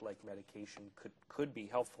stimulant-like medication, could be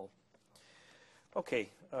helpful. Okay,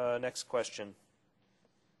 next question.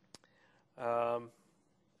 Had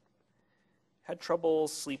trouble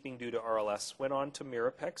sleeping due to RLS. Went on to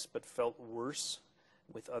Mirapex, but felt worse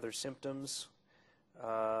with other symptoms.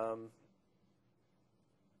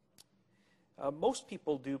 Most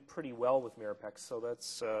people do pretty well with Mirapex, so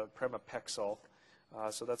that's Pramipexole,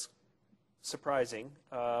 so that's surprising.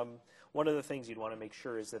 One of the things you'd want to make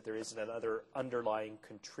sure is that there isn't another underlying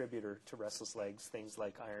contributor to restless legs, things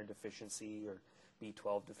like iron deficiency or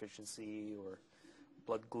B12 deficiency or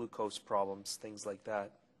blood glucose problems, things like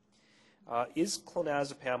that. Is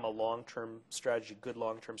clonazepam a long-term strategy, good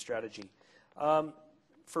long-term strategy?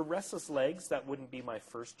 For restless legs, that wouldn't be my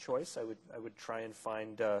first choice. I would try and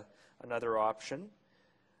find another option.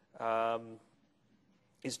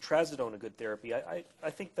 Is trazodone a good therapy? I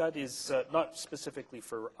think that is not specifically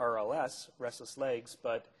for RLS, restless legs,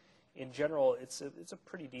 but in general, it's a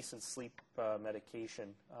pretty decent sleep medication.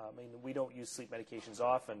 I mean, we don't use sleep medications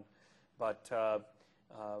often, but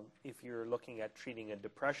if you're looking at treating a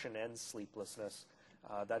depression and sleeplessness,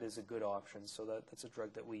 that is a good option. So that's a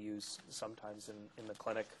drug that we use sometimes in the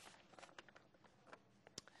clinic.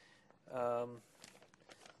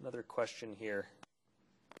 Another question here.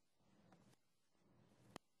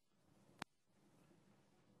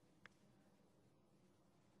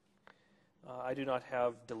 I do not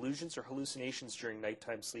have delusions or hallucinations during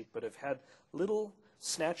nighttime sleep, but have had little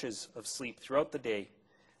snatches of sleep throughout the day,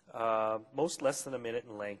 most less than a minute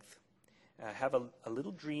in length. I have a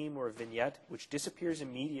little dream or a vignette which disappears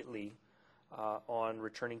immediately on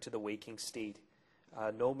returning to the waking state.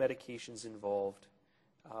 No medications involved,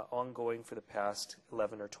 ongoing for the past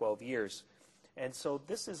 11 or 12 years. And so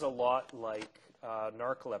this is a lot like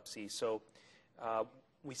narcolepsy. So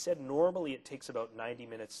we said normally it takes about 90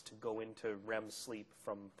 minutes to go into REM sleep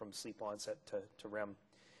from sleep onset to REM.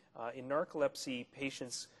 In narcolepsy,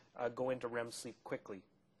 patients go into REM sleep quickly,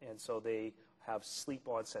 and so they have sleep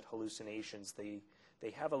onset hallucinations.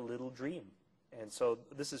 They have a little dream, and so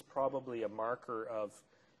this is probably a marker of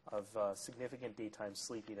significant daytime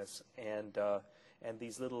sleepiness, and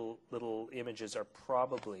these little images are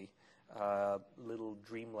probably little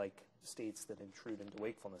dreamlike states that intrude into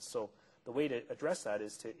wakefulness. So the way to address that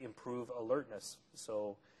is to improve alertness.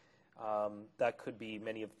 So that could be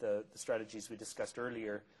many of the strategies we discussed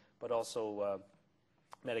earlier, but also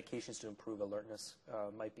medications to improve alertness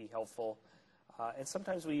might be helpful. And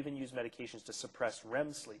sometimes we even use medications to suppress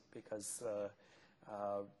REM sleep because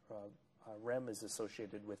REM is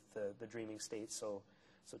associated with the dreaming state. So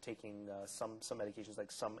taking some medications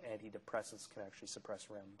like some antidepressants can actually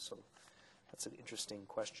suppress REM. So that's an interesting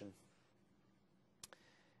question.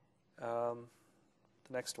 The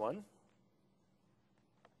next one.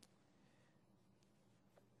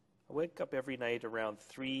 I wake up every night around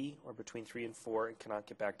 3 or between 3 and 4 and cannot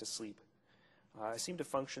get back to sleep. I seem to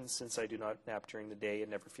function since I do not nap during the day and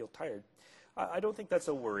never feel tired. I don't think that's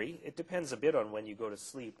a worry. It depends a bit on when you go to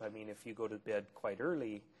sleep. I mean, if you go to bed quite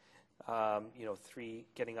early,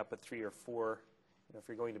 getting up at 3 or 4, if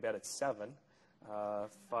you're going to bed at 7, 5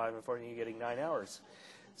 and 4, you're getting 9 hours.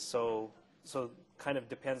 So kind of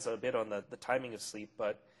depends a bit on the timing of sleep,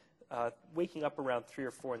 but waking up around 3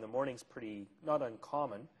 or 4 in the morning is pretty not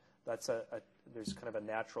uncommon. There's kind of a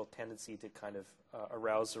natural tendency to kind of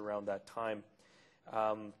arouse around that time.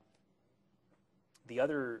 The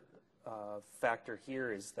other factor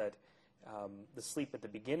here is that the sleep at the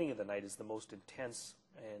beginning of the night is the most intense,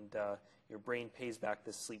 and your brain pays back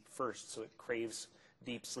this sleep first, so it craves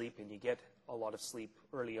deep sleep, and you get a lot of sleep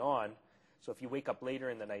early on. So if you wake up later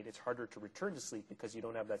in the night, it's harder to return to sleep because you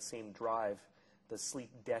don't have that same drive the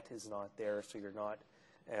sleep debt is not there, so you're not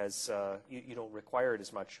as you don't require it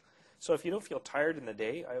as much. So if you don't feel tired in the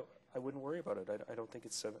day, I wouldn't worry about it. I don't think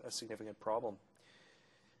it's a significant problem.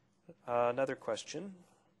 Another question.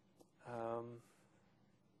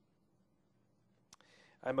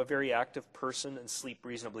 I'm a very active person and sleep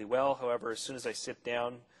reasonably well. However, as soon as I sit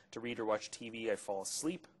down to read or watch TV, I fall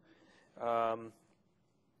asleep.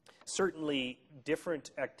 Certainly,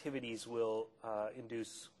 different activities will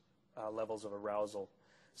induce levels of arousal.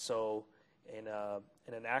 So in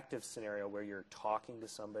an active scenario where you're talking to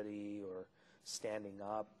somebody or standing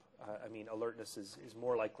up, alertness is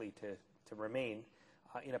more likely to remain.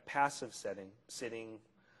 In a passive setting, sitting,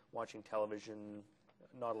 watching television,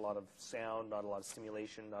 not a lot of sound, not a lot of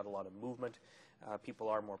stimulation, not a lot of movement, people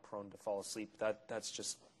are more prone to fall asleep.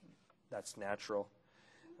 That's natural.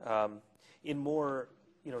 In more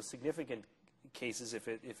significant cases, if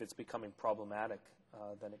it's becoming problematic,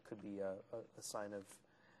 then it could be a sign of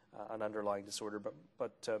an underlying disorder.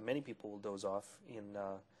 But many people will doze off in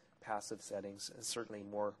passive settings, and certainly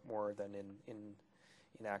more than in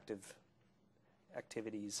active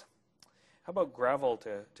activities. How about Gravol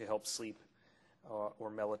to help sleep,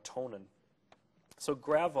 or melatonin? So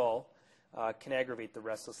Gravol can aggravate the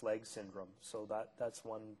restless leg syndrome. So that's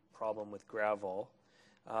one problem with Gravol.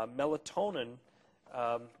 Melatonin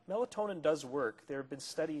does work. There have been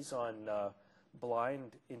studies on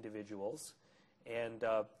blind individuals, and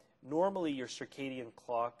normally your circadian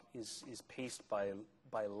clock is paced by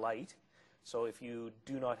light. So if you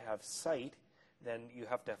do not have sight, then you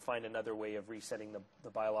have to find another way of resetting the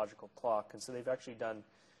biological clock. And so they've actually done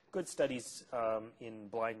good studies in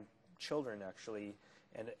blind children, actually,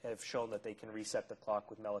 and have shown that they can reset the clock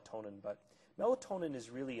with melatonin. But melatonin is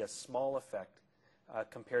really a small effect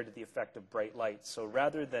compared to the effect of bright light. So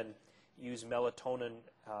rather than use melatonin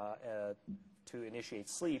to initiate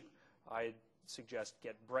sleep, I'd suggest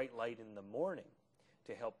get bright light in the morning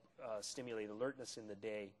to help stimulate alertness in the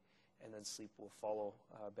day, and then sleep will follow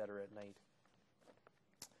better at night.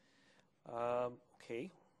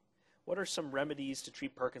 Okay. What are some remedies to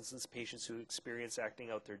treat Parkinson's patients who experience acting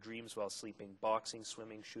out their dreams while sleeping? Boxing,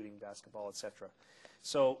 swimming, shooting, basketball, etc.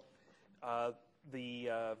 So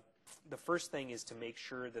the first thing is to make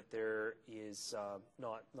sure that there is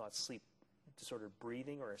not sleep disordered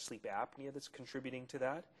breathing or a sleep apnea that's contributing to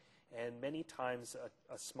that. And many times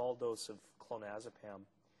a small dose of clonazepam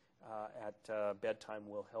at bedtime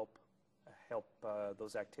will help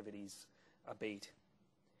those activities abate.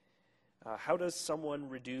 How does someone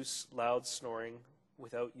reduce loud snoring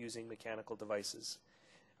without using mechanical devices?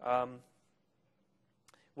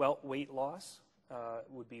 Well, weight loss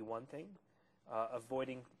would be one thing.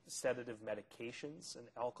 Avoiding sedative medications and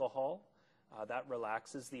alcohol, that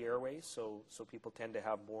relaxes the airways, so people tend to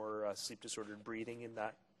have more sleep disordered breathing in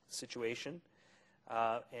that situation.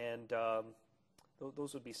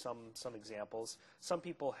 Those would be some examples. Some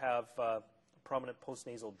people have prominent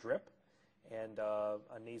postnasal drip, and a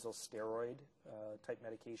nasal steroid type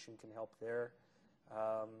medication can help there.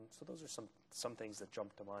 So those are some things that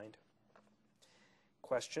jump to mind.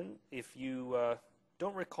 Question: if you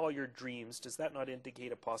don't recall your dreams, does that not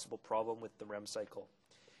indicate a possible problem with the REM cycle?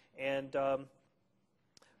 And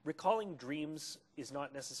recalling dreams is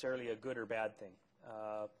not necessarily a good or bad thing.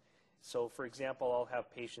 So for example, I'll have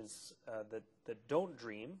patients that don't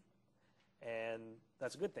dream, and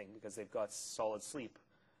that's a good thing because they've got solid sleep.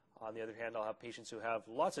 On the other hand, I'll have patients who have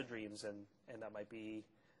lots of dreams, and that might be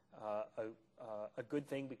a good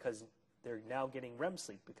thing because they're now getting REM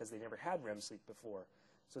sleep because they never had REM sleep before.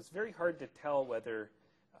 So it's very hard to tell whether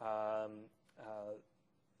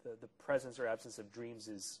the presence or absence of dreams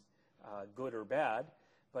is good or bad,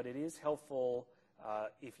 but it is helpful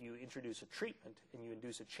if you introduce a treatment and you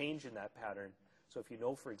induce a change in that pattern. So if you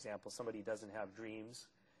know, for example, somebody doesn't have dreams,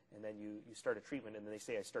 and then you start a treatment and then they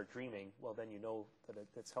say, I start dreaming, well, then you know that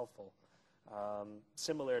it's helpful.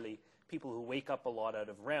 Similarly, people who wake up a lot out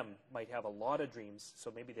of REM might have a lot of dreams,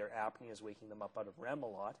 so maybe their apnea is waking them up out of REM a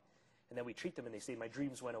lot, and then we treat them and they say, my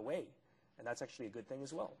dreams went away. And that's actually a good thing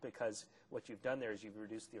as well, because what you've done there is you've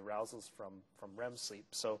reduced the arousals from REM sleep.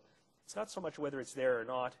 So it's not so much whether it's there or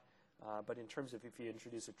not, but in terms of if you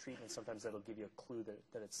introduce a treatment, sometimes that'll give you a clue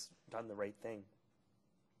that it's done the right thing.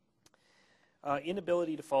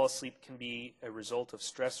 Inability to fall asleep can be a result of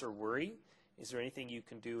stress or worry. Is there anything you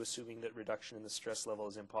can do, assuming that reduction in the stress level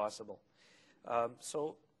is impossible?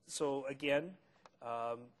 So again,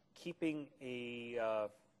 keeping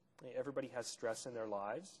everybody has stress in their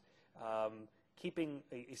lives. Keeping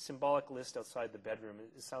a symbolic list outside the bedroom,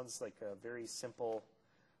 it sounds like a very simple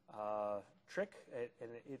trick,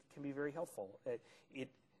 and it can be very helpful.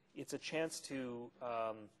 It's a chance to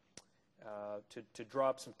to draw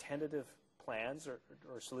up some tentative plans or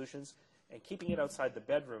solutions, and keeping it outside the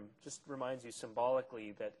bedroom just reminds you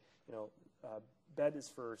symbolically that, you know, bed is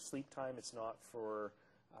for sleep time. It's not for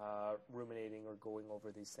ruminating or going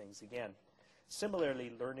over these things again.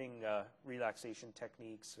 Similarly, learning relaxation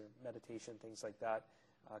techniques or meditation, things like that,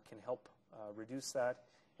 can help reduce that.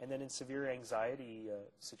 And then in severe anxiety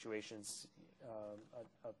situations,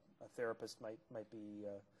 a therapist might be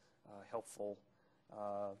helpful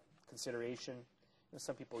consideration. You know,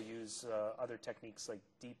 some people use other techniques like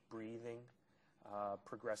deep breathing,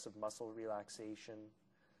 progressive muscle relaxation.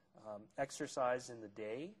 Exercise in the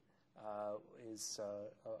day is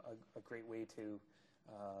a great way to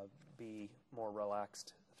be more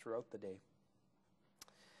relaxed throughout the day.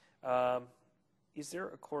 Is there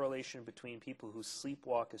a correlation between people who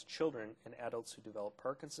sleepwalk as children and adults who develop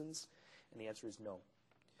Parkinson's? And the answer is no.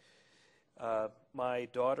 My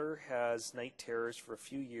daughter has night terrors for a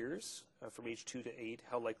few years, from age 2 to 8.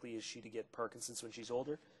 How likely is she to get Parkinson's when she's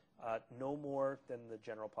older? No more than the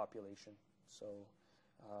general population. So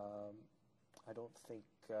I don't think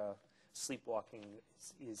sleepwalking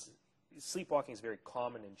is very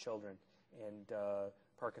common in children, and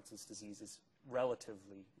Parkinson's disease is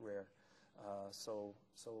relatively rare. So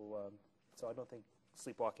I don't think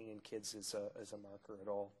sleepwalking in kids is a marker at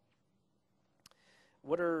all.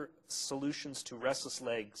 What are solutions to restless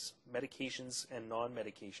legs, medications and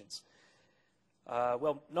non-medications?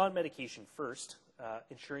 Well, non-medication first,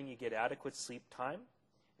 ensuring you get adequate sleep time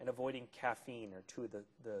and avoiding caffeine are two of the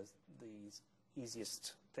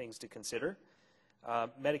easiest things to consider.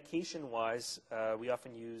 Medication-wise, we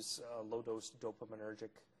often use low-dose dopaminergic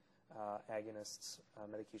agonists.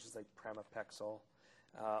 Medications like pramipexole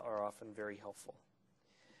are often very helpful.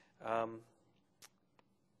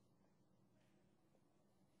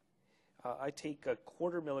 I take a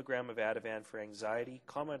 1/4 milligram of Ativan for anxiety.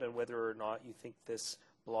 Comment on whether or not you think this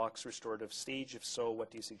blocks restorative stage. If so,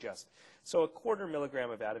 what do you suggest? So a 1/4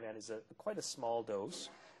 milligram of Ativan is quite a small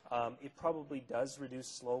dose. It probably does reduce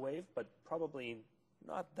slow wave, but probably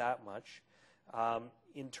not that much.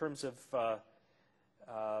 In terms of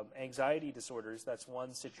anxiety disorders, that's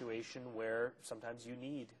one situation where sometimes you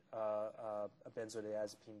need a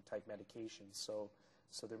benzodiazepine type medication. So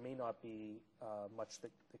there may not be much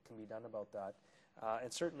that can be done about that.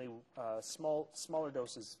 And certainly smaller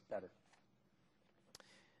doses better.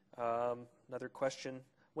 Another question,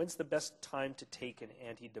 when's the best time to take an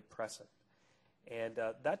antidepressant? And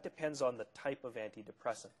that depends on the type of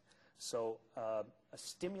antidepressant. So a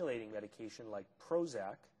stimulating medication like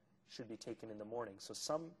Prozac should be taken in the morning. So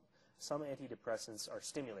some antidepressants are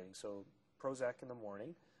stimulating, so Prozac in the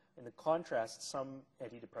morning. In the contrast, some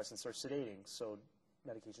antidepressants are sedating, so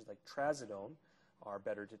medications like Trazodone are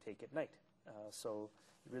better to take at night. So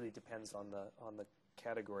it really depends on the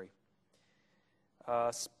category.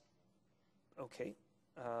 Okay.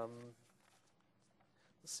 Let's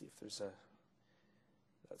see if there's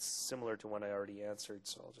that's similar to one I already answered,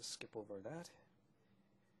 so I'll just skip over that.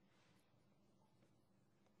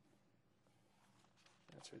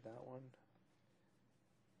 Answered that one.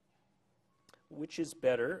 Which is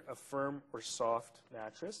better, a firm or soft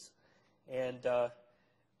mattress? And well,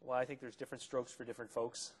 I think there's different strokes for different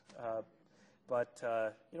folks, but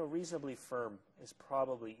you know, reasonably firm is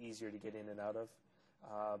probably easier to get in and out of,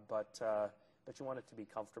 but you want it to be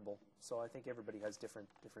comfortable. So I think everybody has different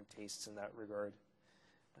tastes in that regard.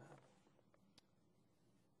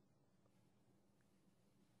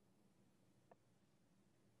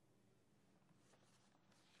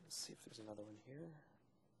 Let's see if there's another one here.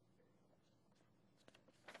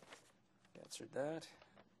 Answered that.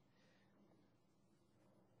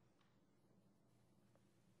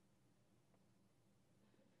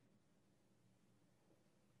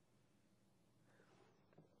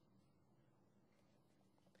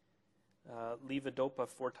 Levodopa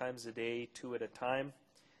 4 times a day, 2 at a time.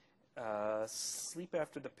 Sleep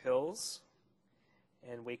after the pills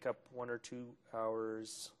and wake up 1 or 2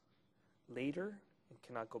 hours later and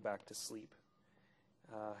cannot go back to sleep.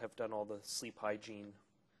 Have done all the sleep hygiene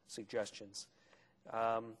suggestions.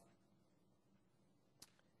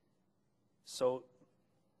 So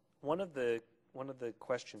one of the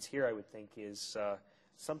questions here, I would think, is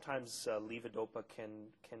sometimes levodopa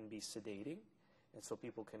can be sedating, and so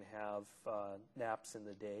people can have naps in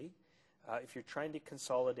the day. If you're trying to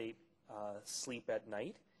consolidate sleep at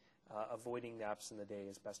night, avoiding naps in the day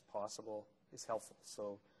as best possible is helpful.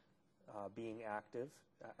 So being active,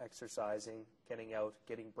 exercising, getting out,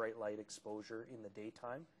 getting bright light exposure in the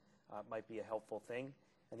daytime might be a helpful thing,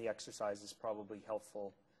 and the exercise is probably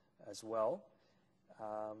helpful as well.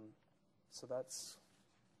 So that's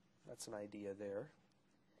an idea there.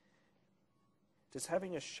 Does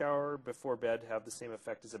having a shower before bed have the same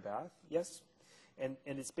effect as a bath? Yes. And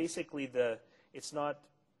it's basically it's not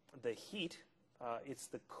the heat, it's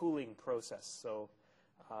the cooling process. So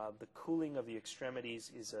the cooling of the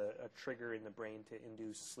extremities is a trigger in the brain to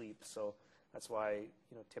induce sleep. So that's why,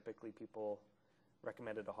 typically people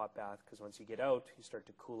recommended a hot bath, because once you get out, you start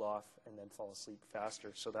to cool off and then fall asleep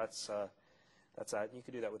faster. So that's that. And you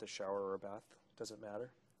can do that with a shower or a bath. It doesn't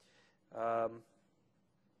matter.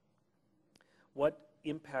 What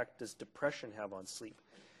impact does depression have on sleep?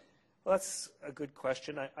 Well, that's a good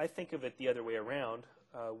question. I think of it the other way around.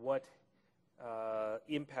 What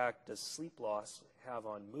impact does sleep loss have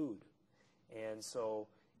on mood? And so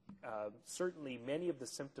certainly many of the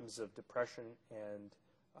symptoms of depression and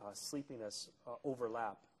sleepiness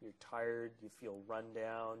overlap. You're tired, you feel run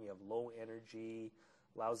down, you have low energy,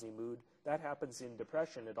 lousy mood. That happens in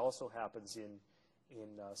depression. It also happens in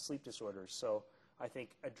sleep disorders. So I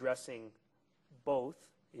think addressing both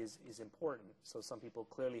is important. So some people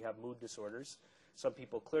clearly have mood disorders. Some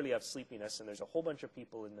people clearly have sleepiness, and there's a whole bunch of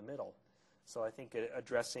people in the middle. So I think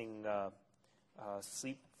addressing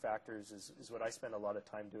sleep factors is what I spend a lot of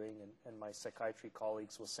time doing, and my psychiatry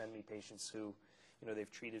colleagues will send me patients who,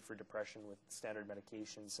 they've treated for depression with standard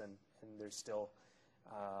medications, and there's still,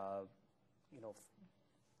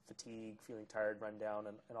 fatigue, feeling tired, run down,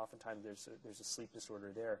 and oftentimes there's a sleep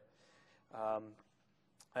disorder there.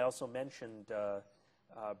 I also mentioned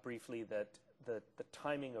briefly that the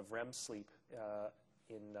timing of REM sleep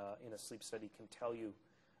in a sleep study can tell you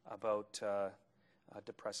about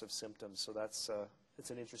depressive symptoms. So it's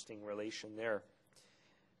an interesting relation there.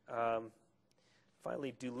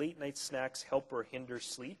 Finally, do late night snacks help or hinder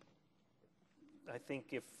sleep? I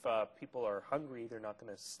think if people are hungry, they're not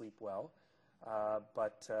going to sleep well.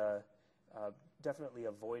 But definitely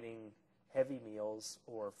avoiding heavy meals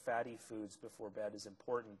or fatty foods before bed is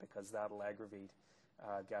important, because that'll aggravate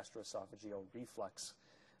gastroesophageal reflux.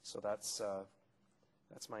 So that's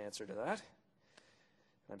my answer to that.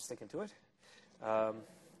 I'm sticking to it.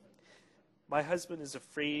 My husband is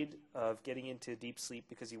afraid of getting into deep sleep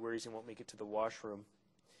because he worries he won't make it to the washroom.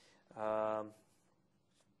 He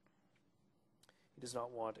does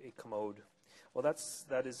not want a commode. Well,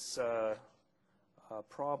 that is a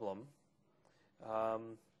problem.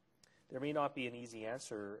 There may not be an easy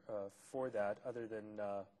answer for that, other than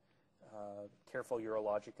careful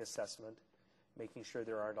urologic assessment, making sure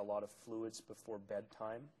there aren't a lot of fluids before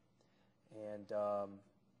bedtime, and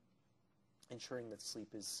ensuring that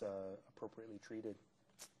sleep is appropriately treated.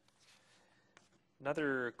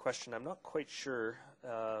 Another question, I'm not quite sure.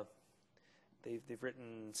 They've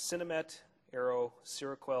written Cinemet, Aero,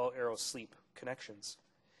 Seroquel, Aero Sleep connections.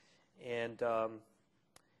 And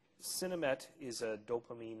Cinemet is a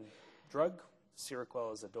dopamine drug.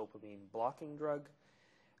 Seroquel is a dopamine blocking drug.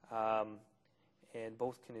 And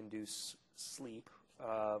both can induce sleep.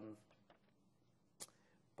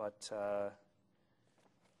 But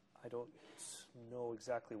I don't know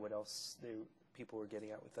exactly what else people were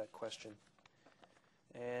getting at with that question.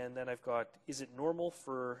 And then I've got, is it normal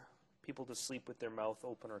for people to sleep with their mouth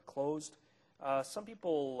open or closed? Some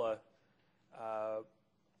people,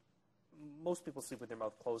 most people sleep with their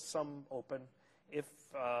mouth closed, some open. If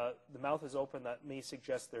the mouth is open, that may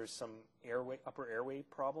suggest there's some upper airway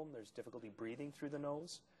problem. There's difficulty breathing through the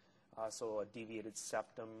nose. So a deviated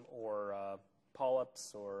septum or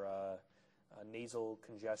polyps or nasal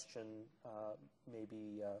congestion may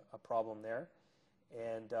be a problem there.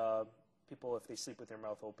 And people, if they sleep with their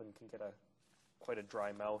mouth open, can get quite a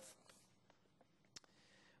dry mouth.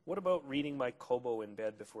 What about reading my Kobo in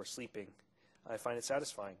bed before sleeping? I find it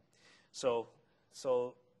satisfying. So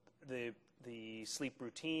the sleep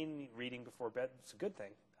routine, reading before bed, it's a good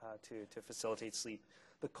thing to facilitate sleep.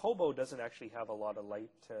 The Kobo doesn't actually have a lot of light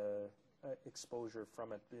exposure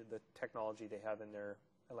from it. The technology they have in their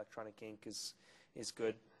electronic ink is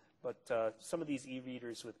good. But some of these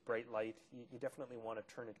e-readers with bright light, you definitely want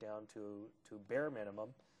to turn it down to bare minimum.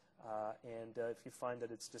 And if you find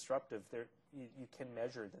that it's disruptive, you can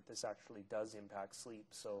measure that this actually does impact sleep.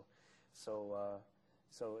 So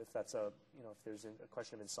if that's if there's a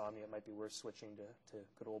question of insomnia, it might be worth switching to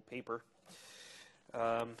good old paper.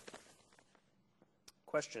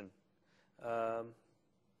 Question.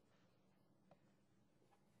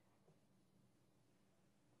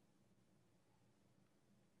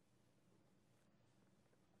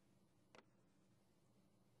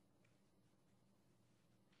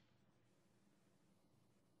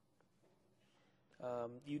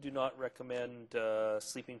 You do not recommend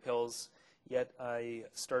sleeping pills, yet I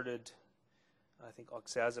started, I think,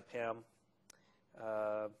 oxazepam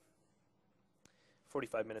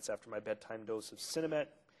 45 minutes after my bedtime dose of Cinemet,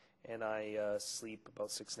 and I sleep about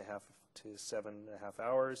 6.5 to 7.5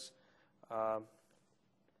 hours.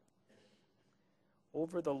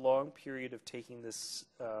 Over the long period of taking this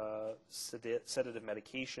sedative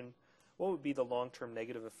medication, what would be the long-term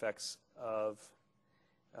negative effects of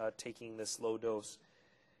taking this low dose?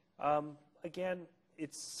 Again,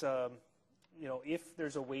 it's, if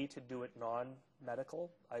there's a way to do it non-medical,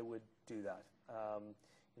 I would do that.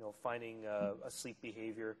 Finding a sleep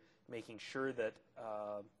behavior, making sure that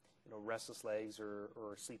restless legs or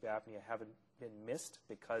sleep apnea haven't been missed,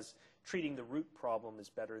 because treating the root problem is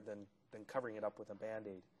better than covering it up with a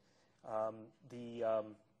Band-Aid. The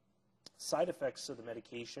side effects of the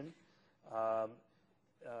medication,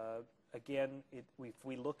 again, if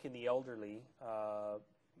we look in the elderly,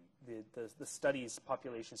 the studies,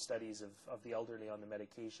 population studies of the elderly on the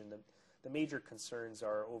medication, the major concerns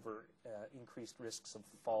are over increased risks of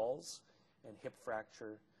falls and hip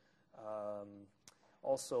fracture.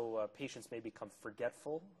 Also, patients may become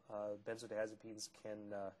forgetful. Benzodiazepines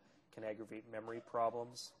can aggravate memory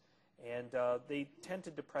problems, and they tend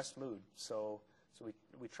to depress mood. So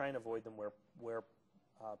we try and avoid them where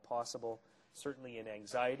possible. Certainly in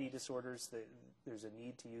anxiety disorders, there's a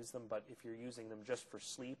need to use them, but if you're using them just for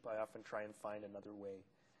sleep, I often try and find another way.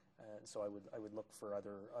 And so I would look for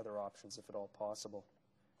other options if at all possible.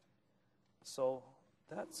 So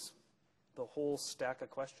that's the whole stack of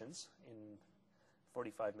questions in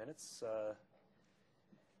 45 minutes.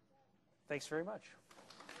 Thanks very much.